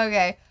to him.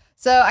 okay.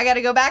 So I got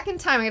to go back in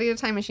time. I got to get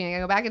a time machine. I got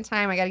to go back in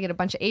time. I got to get a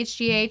bunch of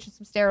HGH and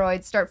some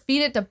steroids. Start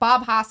feeding it to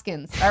Bob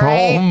Hoskins. All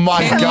right. Oh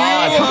my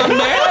God.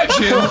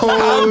 Imagine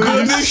how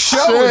good this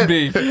show would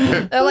be.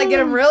 They'll like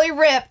get him really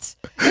ripped,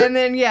 and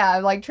then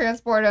like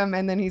transport him,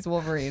 and then he's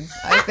Wolverine.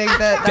 I think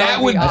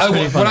that Would be awesome.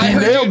 when I He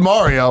heard nailed you,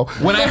 Mario.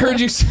 when I heard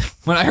you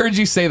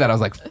say that, I was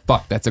like,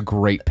 "Fuck, that's a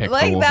great pick for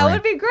Like Wolverine." that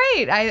would be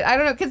great. I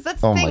don't know, because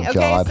that's the Oh thing. my Okay,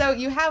 God. so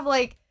you have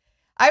like,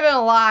 I've done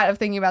a lot of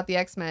thinking about the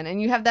X-Men,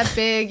 and you have that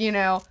big,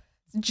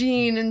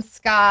 Jean and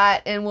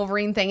Scott and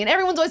Wolverine thing, and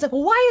everyone's always like,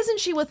 well, why isn't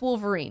she with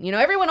Wolverine?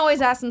 Everyone always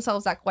asks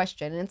themselves that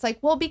question, and it's like,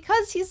 well,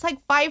 because he's like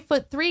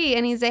 5'3"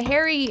 and he's a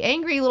hairy,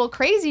 angry little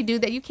crazy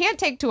dude that you can't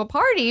take to a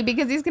party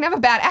because he's gonna have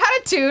a bad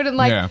attitude and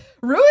like Yeah.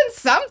 ruin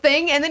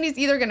something, and then he's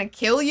either gonna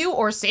kill you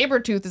or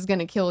Sabretooth is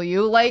gonna kill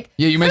you. Like,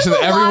 Yeah, you mentioned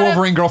there's that a every lot of-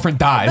 Wolverine girlfriend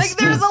dies. like,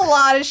 there's a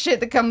lot of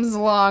shit that comes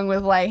along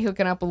with like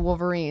hooking up with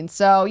Wolverine.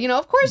 So,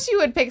 of course you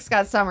would pick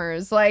Scott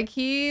Summers. Like,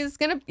 he's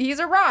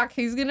a rock.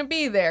 He's gonna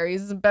be there.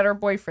 He's a better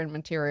boyfriend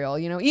material.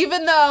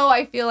 Even though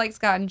I feel like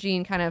Scott and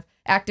Jean kind of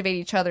activate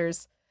each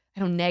other's,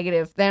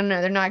 negative. They're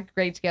not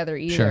great together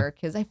either. Sure.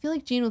 Because I feel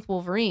like Jean with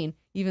Wolverine,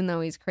 even though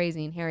he's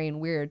crazy and hairy and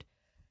weird,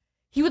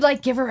 he would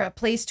like give her a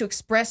place to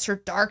express her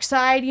dark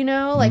side,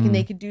 and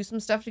they could do some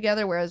stuff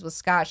together. Whereas with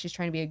Scott, she's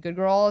trying to be a good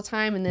girl all the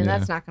time, and then Yeah.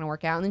 that's not going to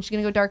work out. And then she's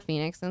going to go Dark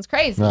Phoenix, and it's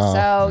crazy. No.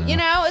 So,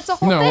 it's a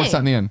whole no, it thing. works out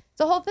in the end.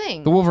 It's a whole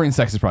thing. The Wolverine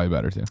sex is probably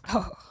better too.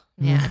 Oh,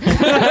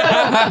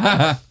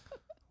 yeah.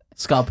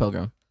 Scott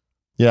Pilgrim.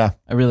 Yeah.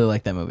 I really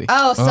like that movie.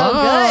 Oh, so So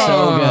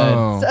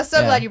good. good. So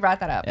Yeah. glad you brought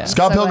that up. Yeah.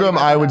 Scott So glad you Pilgrim,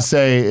 brought I that would up.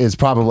 say, is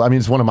probably,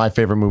 it's one of my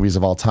favorite movies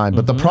of all time.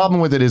 But the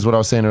problem with it is what I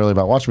was saying earlier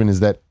about Watchmen is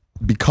that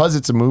because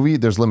it's a movie,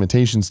 there's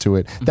limitations to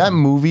it. That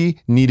movie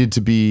needed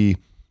to be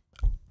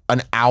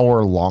an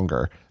hour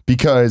longer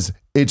because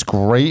it's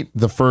great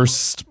the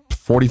first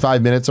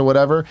 45 minutes or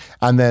whatever.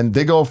 And then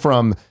they go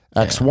from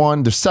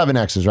X1, there's 7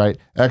 X's, right?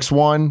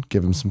 X1,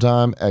 give him some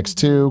time.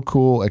 X2,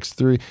 cool.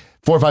 X3,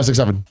 4, 5, 6,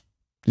 7.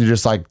 You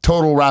just like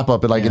total wrap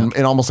up in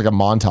in almost like a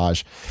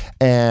montage.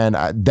 And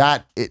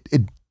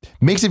it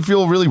makes it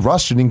feel really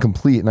rushed and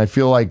incomplete. And I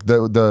feel like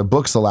the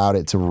books allowed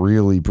it to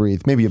really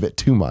breathe, maybe a bit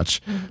too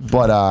much.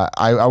 But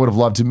I would have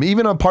loved to,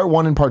 even on part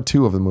 1 and part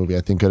 2 of the movie,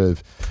 I think could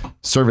have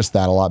serviced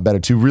that a lot better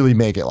to really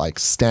make it like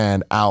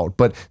stand out.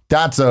 But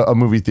that's a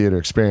movie theater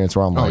experience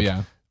where I'm like,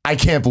 yeah. I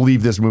can't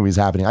believe this movie's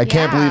happening. I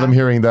can't believe I'm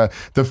hearing the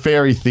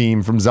fairy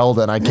theme from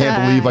Zelda, and I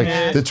can't believe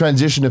like the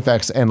transition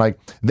effects, and like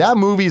that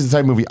movie is the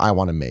type of movie I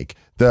want to make.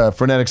 The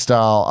frenetic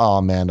style, oh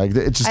man, like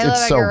it's just I love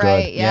it's so Edgar good.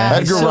 Wright, yeah.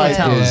 Edgar So Wright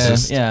talented. is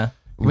just. Yeah.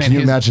 Can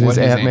you imagine his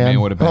Ant-Man?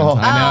 would have been. Oh. I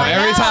know. Oh,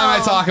 Every I time I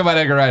know. talk about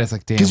Edgar Wright, it's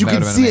like, damn. Because you that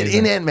can would've see been it in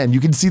amazing. Ant-Man. You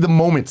can see the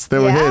moments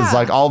that were Yeah. his,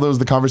 like all those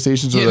the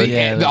conversations. Yeah, were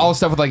like, all the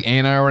stuff with like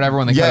Anna or whatever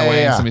when they cut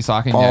away and somebody's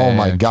talking. Oh Yeah,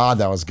 my yeah. god,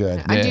 that was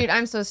good. Yeah. Dude,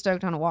 I'm so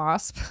stoked on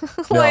Wasp.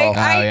 Oh,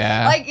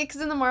 yeah. Because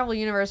in the Marvel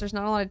universe, there's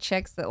not a lot of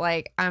chicks that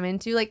like I'm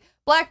into. Like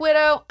Black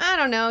Widow, I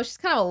don't know. She's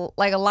kind of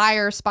like a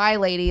liar spy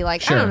lady.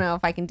 Like Sure. I don't know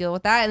if I can deal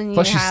with that. And then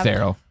Plus you she's have,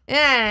 sterile.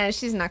 Yeah,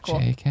 she's not cool.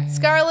 JK.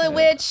 Scarlet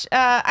Witch,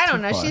 I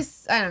don't know. far.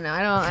 I don't know.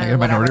 I don't get my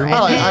whatever. order? And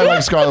I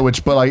like Scarlet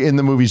Witch, but like in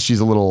the movies,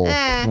 she's a little.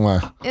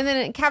 mwah. And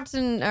then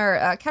Captain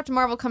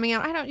Marvel coming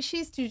out.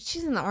 She's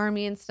in the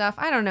army and stuff.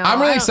 I don't know. I'm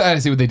really I don't- excited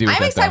to see what they do with I'm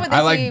that. excited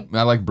though. what they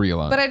I like Brie a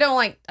lot. But I don't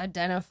like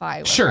identify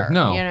with Sure, her,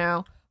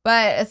 no.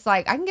 But it's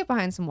like I can get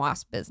behind some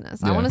Wasp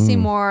business. I Yeah. want to see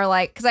more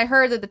like because I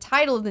heard that the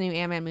title of the new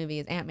Ant-Man movie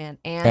is Ant-Man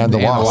and the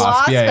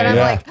Wasp. Yeah, and I'm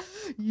yeah. like,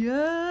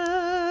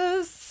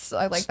 yes,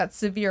 I like that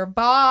severe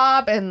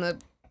bob and the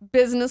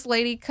business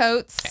lady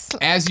coats.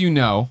 As you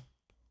know,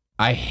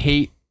 I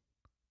hate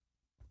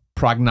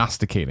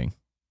prognosticating.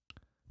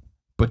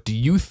 But do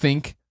you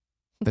think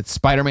that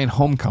Spider-Man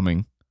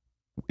Homecoming,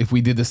 if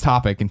we did this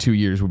topic in 2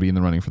 years, would be in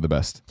the running for the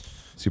best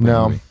Superman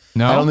No. movie?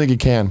 No, I don't think it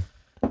can,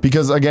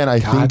 because again, I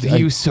God, think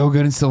he was so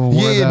good in Civil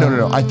War. Yeah,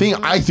 though. no. I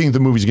think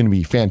the movie's going to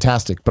be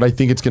fantastic, but I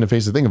think it's going to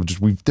face the thing of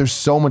just there's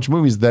so much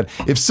movies that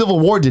if Civil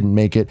War didn't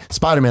make it,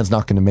 Spider-Man's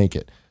not going to make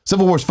it.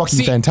 Civil War's fucking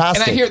See,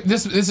 fantastic. And I hear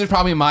this is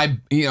probably my,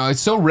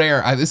 it's so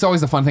rare. This is always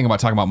the fun thing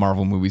about talking about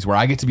Marvel movies where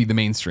I get to be the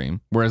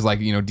mainstream. Whereas like,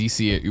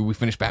 DC, we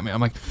finished Batman.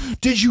 I'm like,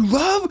 did you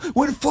love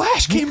when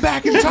Flash came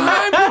back in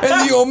time?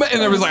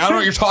 And there was like, I don't know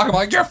what you're talking about.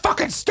 Like, you're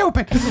fucking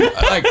stupid.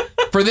 Like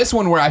for this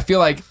one where I feel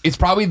like it's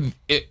probably,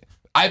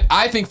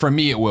 I think for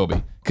me it will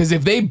be. Because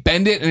if they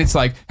bend it and it's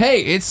like,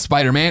 hey, it's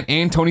Spider-Man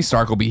and Tony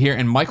Stark will be here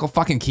and Michael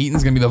fucking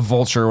Keaton's gonna be the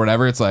Vulture or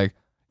whatever, it's like,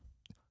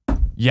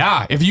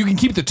 yeah, if you can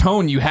keep the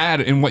tone you had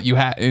in what you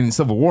had in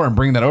Civil War and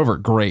bring that over,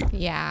 great.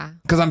 Yeah.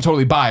 Because I'm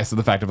totally biased to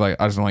the fact of like,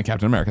 I just don't like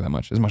Captain America that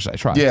much, as much as I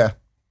try. Yeah.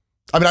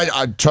 I mean,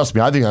 I trust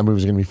me, I think that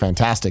movie's going to be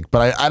fantastic,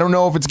 but I don't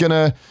know if it's going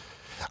to,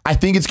 I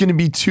think it's going to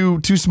be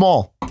too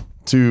small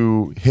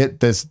to hit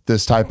this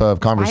type of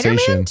conversation.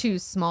 Spider-Man too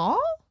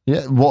small?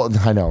 Yeah, well,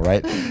 I know,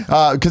 right?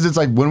 Because it's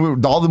like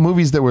when all the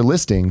movies that we're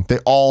listing, they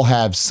all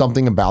have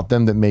something about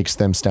them that makes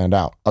them stand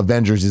out.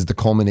 Avengers is the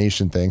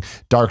culmination thing.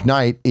 Dark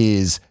Knight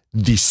is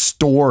the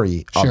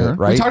story of it,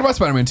 right? We talked about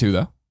Spider-Man 2,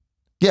 though.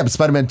 Yeah, but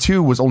Spider-Man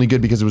 2 was only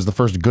good because it was the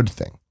first good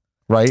thing,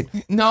 right?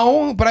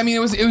 No, but I mean, it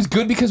was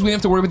good because we didn't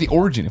have to worry about the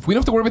origin. If we don't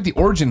have to worry about the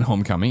origin in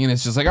Homecoming, and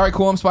it's just like, all right,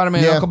 cool, I'm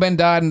Spider-Man, Yeah. Uncle Ben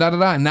died, and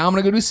da-da-da, and now I'm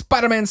going to go do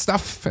Spider-Man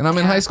stuff, and I'm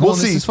in high school, We'll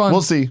and see. this is fun.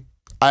 We'll see.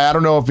 I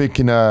don't know if it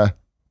can...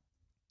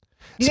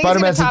 You think it's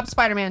Spider-Man's gonna top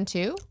Spider-Man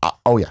 2?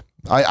 oh, yeah.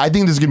 I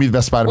think this is going to be the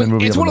best Spider-Man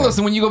movie It's ever one of made. those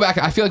things when you go back,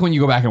 I feel like when you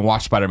go back and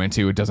watch Spider-Man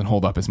 2, it doesn't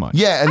hold up as much.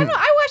 Yeah, I and don't know.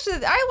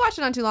 I watched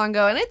it not too long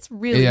ago, and it's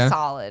really Yeah.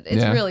 solid. It's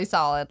Yeah. really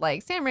solid.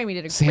 Like Sam Raimi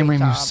did a Sam great Raimi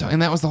job. was so,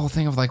 and that was the whole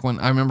thing of like when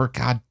I remember,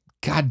 God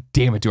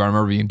damn it, do I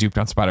remember being duped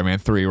on Spider-Man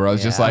 3 where I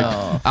was just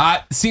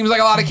like, seems like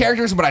a lot of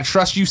characters, but I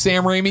trust you,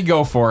 Sam Raimi,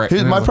 go for it.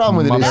 Here's And my I was problem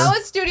with it mother- is- That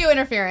was studio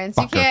interference.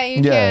 You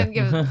can't Yeah.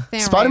 give Sam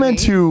Spider-Man Raimi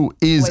 2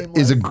 is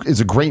blameless.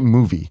 a great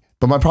movie.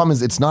 But my problem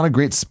is it's not a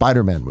great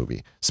Spider-Man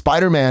movie.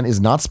 Spider-Man is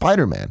not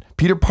Spider-Man.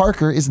 Peter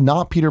Parker is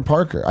not Peter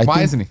Parker. I Why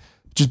think isn't he?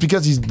 Just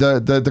because he's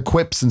the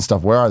quips and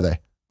stuff. Where are they?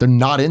 They're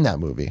not in that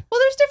movie. Well,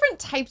 there's different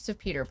types of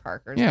Peter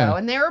Parkers, Yeah. though,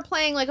 and they were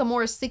playing like a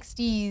more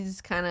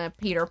 '60s kind of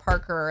Peter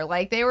Parker.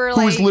 Like they were Who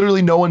like, is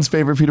literally no one's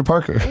favorite Peter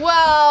Parker.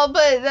 well,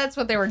 but that's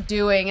what they were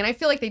doing, and I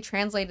feel like they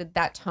translated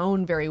that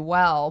tone very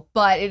well.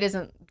 But it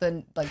isn't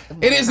the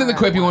It isn't the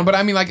quippy one, but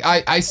I mean, like,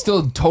 I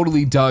still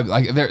totally dug,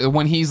 like,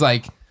 when he's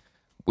like,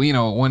 well, you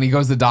know, when he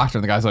goes to the doctor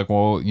and the guy's like,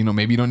 well, you know,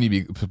 maybe you don't need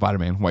to be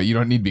Spider-Man. Why you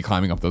don't need to be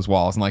climbing up those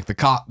walls? And like the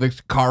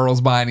car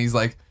rolls by and he's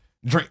like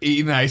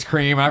eating ice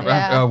cream.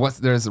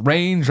 There's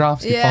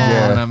raindrops keep falling.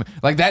 Yeah. And I'm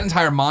like, that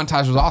entire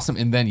montage was awesome.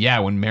 And then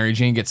when Mary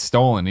Jane gets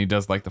stolen, he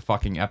does like the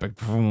fucking epic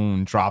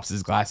boom, drops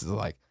his glasses.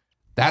 Like,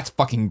 that's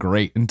fucking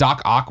great. And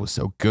Doc Ock was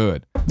so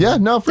good. Yeah,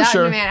 no, for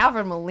sure. Man,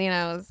 Alfred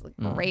Molina was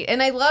great,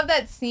 and I love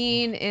that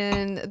scene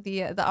in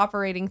the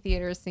operating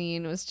theater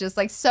scene. Was just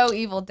like so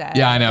Evil Dead.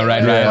 Yeah, I know,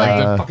 right? It was Like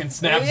like- the fucking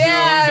snap Yeah,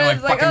 zooms and like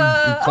it's like,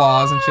 fucking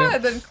claws and shit.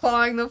 and then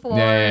clawing the floors.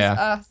 Yeah.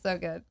 Oh, so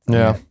good.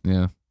 Yeah.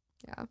 Yeah.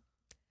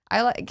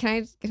 I like. Can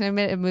I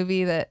admit a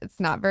movie that it's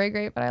not very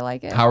great, but I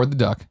like it? Howard the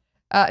Duck.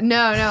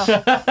 No.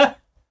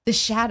 The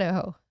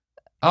Shadow.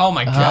 Oh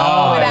my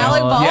god! With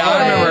Alec Baldwin.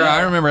 Yeah,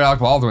 I remember Alec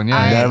Baldwin. Yeah,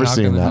 I've never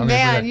seen that.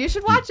 Man, you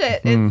should watch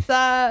it. It's you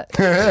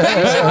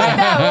should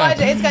watch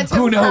it. It's got Tim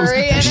Who knows?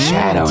 Curry in it.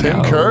 Shadow Tim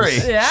knows. Curry.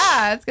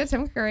 Yeah, it's got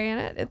Tim Curry in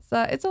it.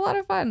 It's a lot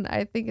of fun.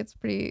 I think it's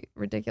pretty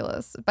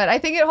ridiculous, but I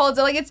think it holds.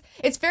 Like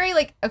it's very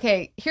like,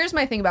 okay. Here's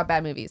my thing about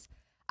bad movies.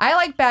 I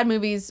like bad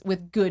movies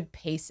with good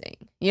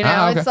pacing. You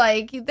know, Okay. it's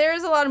like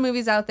there's a lot of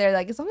movies out there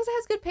like as long as it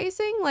has good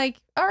pacing, like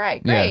all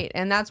right, great.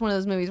 And that's one of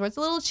those movies where it's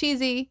a little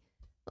cheesy,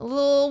 a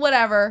little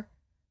whatever,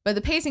 but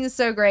the pacing is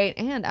so great.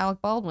 And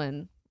Alec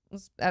Baldwin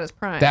was at his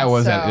prime. That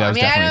was I know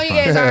definitely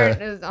you his guys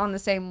prime. aren't on the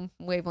same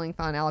wavelength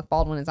on Alec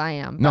Baldwin as I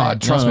am. No,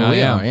 but trust me, I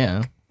am.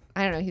 Yeah.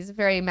 I don't know. He's a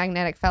very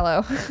magnetic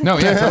fellow. No,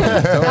 yeah,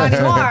 totally. Not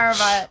anymore,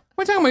 but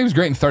We're talking about he was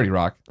great in 30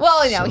 Rock.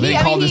 well, you know, They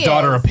called his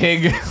daughter a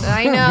pig.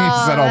 I know.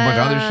 He said a whole bunch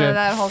of other shit.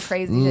 That whole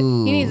crazy shit.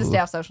 He needs to stay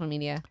off social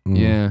media.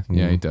 Yeah,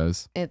 he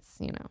does. It's,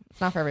 you know,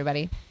 it's not for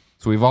everybody.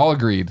 So we've all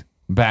agreed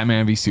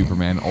Batman v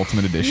Superman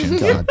Ultimate Edition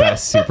is the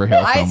best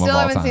superhero I film still of all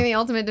haven't time. seen the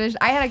Ultimate Edition.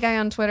 I had a guy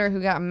on Twitter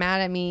who got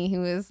mad at me who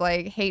was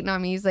like hating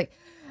on me. He's like,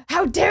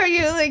 how dare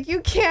you? Like,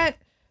 you can't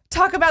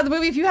talk about the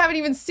movie if you haven't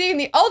even seen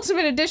the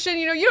Ultimate Edition.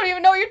 You know, you don't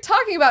even know what you're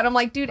talking about. And I'm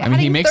like, dude, I mean,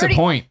 he makes a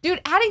point.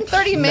 Dude, adding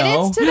 30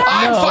 minutes to that?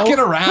 I'm fucking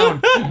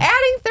around.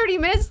 Adding 30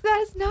 minutes to that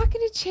is not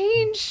going to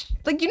change.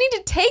 Like, you need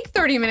to take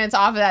 30 minutes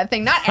off of that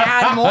thing, not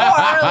add more.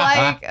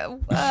 Like,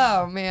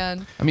 oh,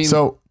 man. I mean,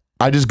 So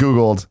I just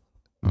Googled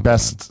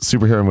best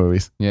superhero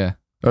movies yeah.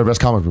 or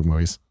best comic book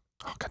movies.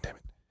 Oh, God damn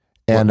it.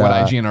 And What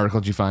IGN article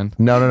did you find?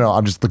 no.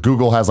 I'm just, the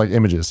Google has like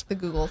images. The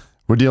Google.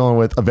 We're dealing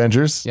with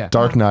Avengers, Yeah.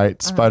 Dark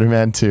Knight,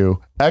 Spider-Man 2,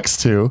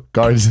 X2,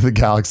 Guardians of the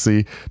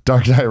Galaxy,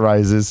 Dark Knight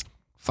Rises.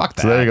 Fuck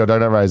that. So there you go,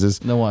 Dark Knight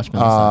Rises. No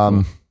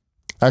Watchmen.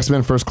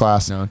 X-Men First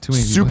Class. No, too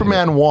many people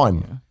Superman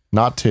 1,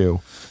 not 2.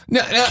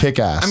 No, Kick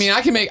ass. I mean,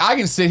 I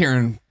can sit here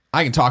and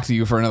I can talk to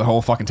you for another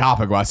whole fucking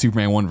topic about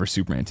Superman 1 versus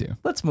Superman 2.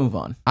 Let's move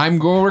on.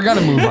 We're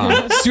gonna move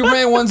on.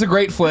 Superman 1's a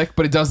great flick,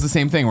 but it does the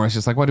same thing where it's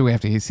just like, why do we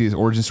have to see his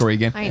origin story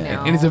again? I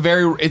know.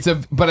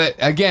 And but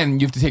again,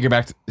 you have to take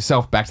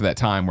yourself back to that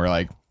time where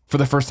like, for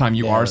the first time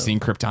you are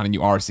seeing Krypton and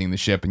you are seeing the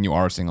ship and you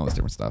are seeing all this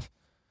different stuff.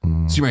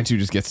 Superman 2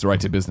 just gets right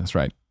to business,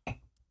 right?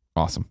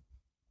 Awesome.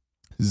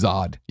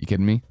 Zod. You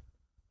kidding me?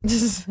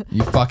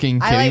 You fucking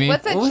kidding I like, me?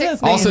 what's that What was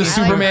chick's that name? Also, I like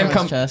Superman her.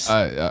 comes. Chest.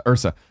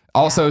 Ursa.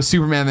 Also,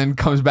 Superman then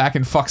comes back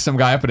and fucks some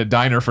guy up at a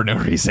diner for no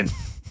reason.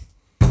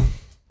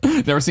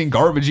 Never seen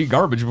garbage eat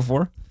garbage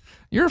before.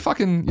 You're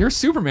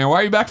Superman. Why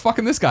are you back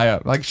fucking this guy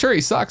up? Like, sure,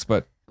 he sucks,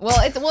 but. Well,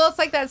 it's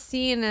like that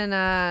scene in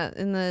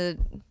the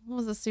what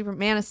was the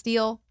Superman of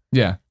Steel?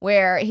 Yeah.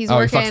 Where he's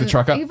working. He fucks the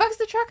truck up. He fucks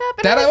the truck up.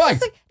 And That I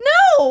like. like,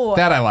 no.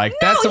 That I like.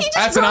 No,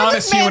 That's an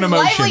honest human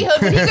emotion. Livelihood,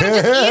 but he could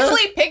have just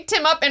easily picked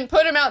him up and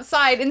put him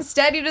outside.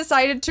 Instead, he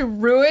decided to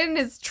ruin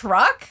his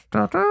truck.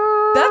 That's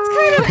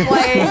kind of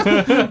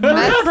like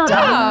messed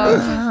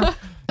up.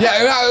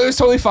 Yeah, it was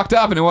totally fucked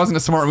up, and it wasn't a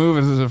smart move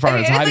as far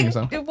as hiding like,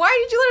 himself. why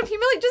did you let him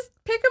humiliate? Just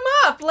pick him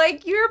up.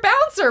 Like, you're a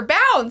bouncer.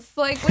 Bounce.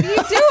 Like, what are you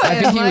doing? I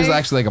think he was Like,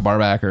 actually like a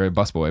barback or a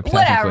busboy.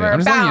 whatever.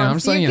 I'm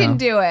Bounce. saying, You can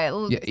do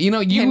it. Yeah, you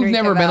know, you've Henry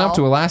never been up Cavill.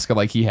 to Alaska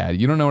like he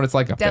had. You don't know what it's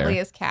like up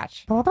Deadliest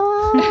catch. there.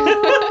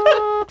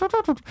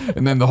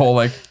 And then the whole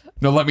like,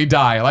 no, let me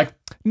die. Like,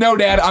 no,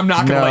 Dad, I'm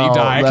not gonna let you No,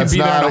 die. I can that's be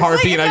there in a not-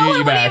 heartbeat. Like, and no I'll get one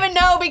you would back. even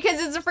know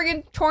because it's a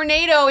freaking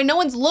tornado and no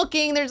one's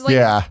looking. There's like,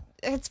 Yeah.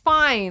 it's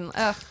fine.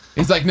 Ugh.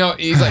 He's like, no,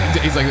 he's like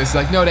this. He's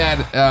like, no, Dad.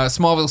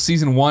 Smallville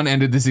season 1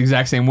 ended this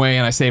exact same way,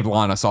 and I saved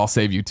Lana, so I'll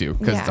save you too,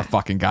 because it's Yeah. a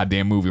fucking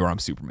goddamn movie where I'm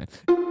Superman.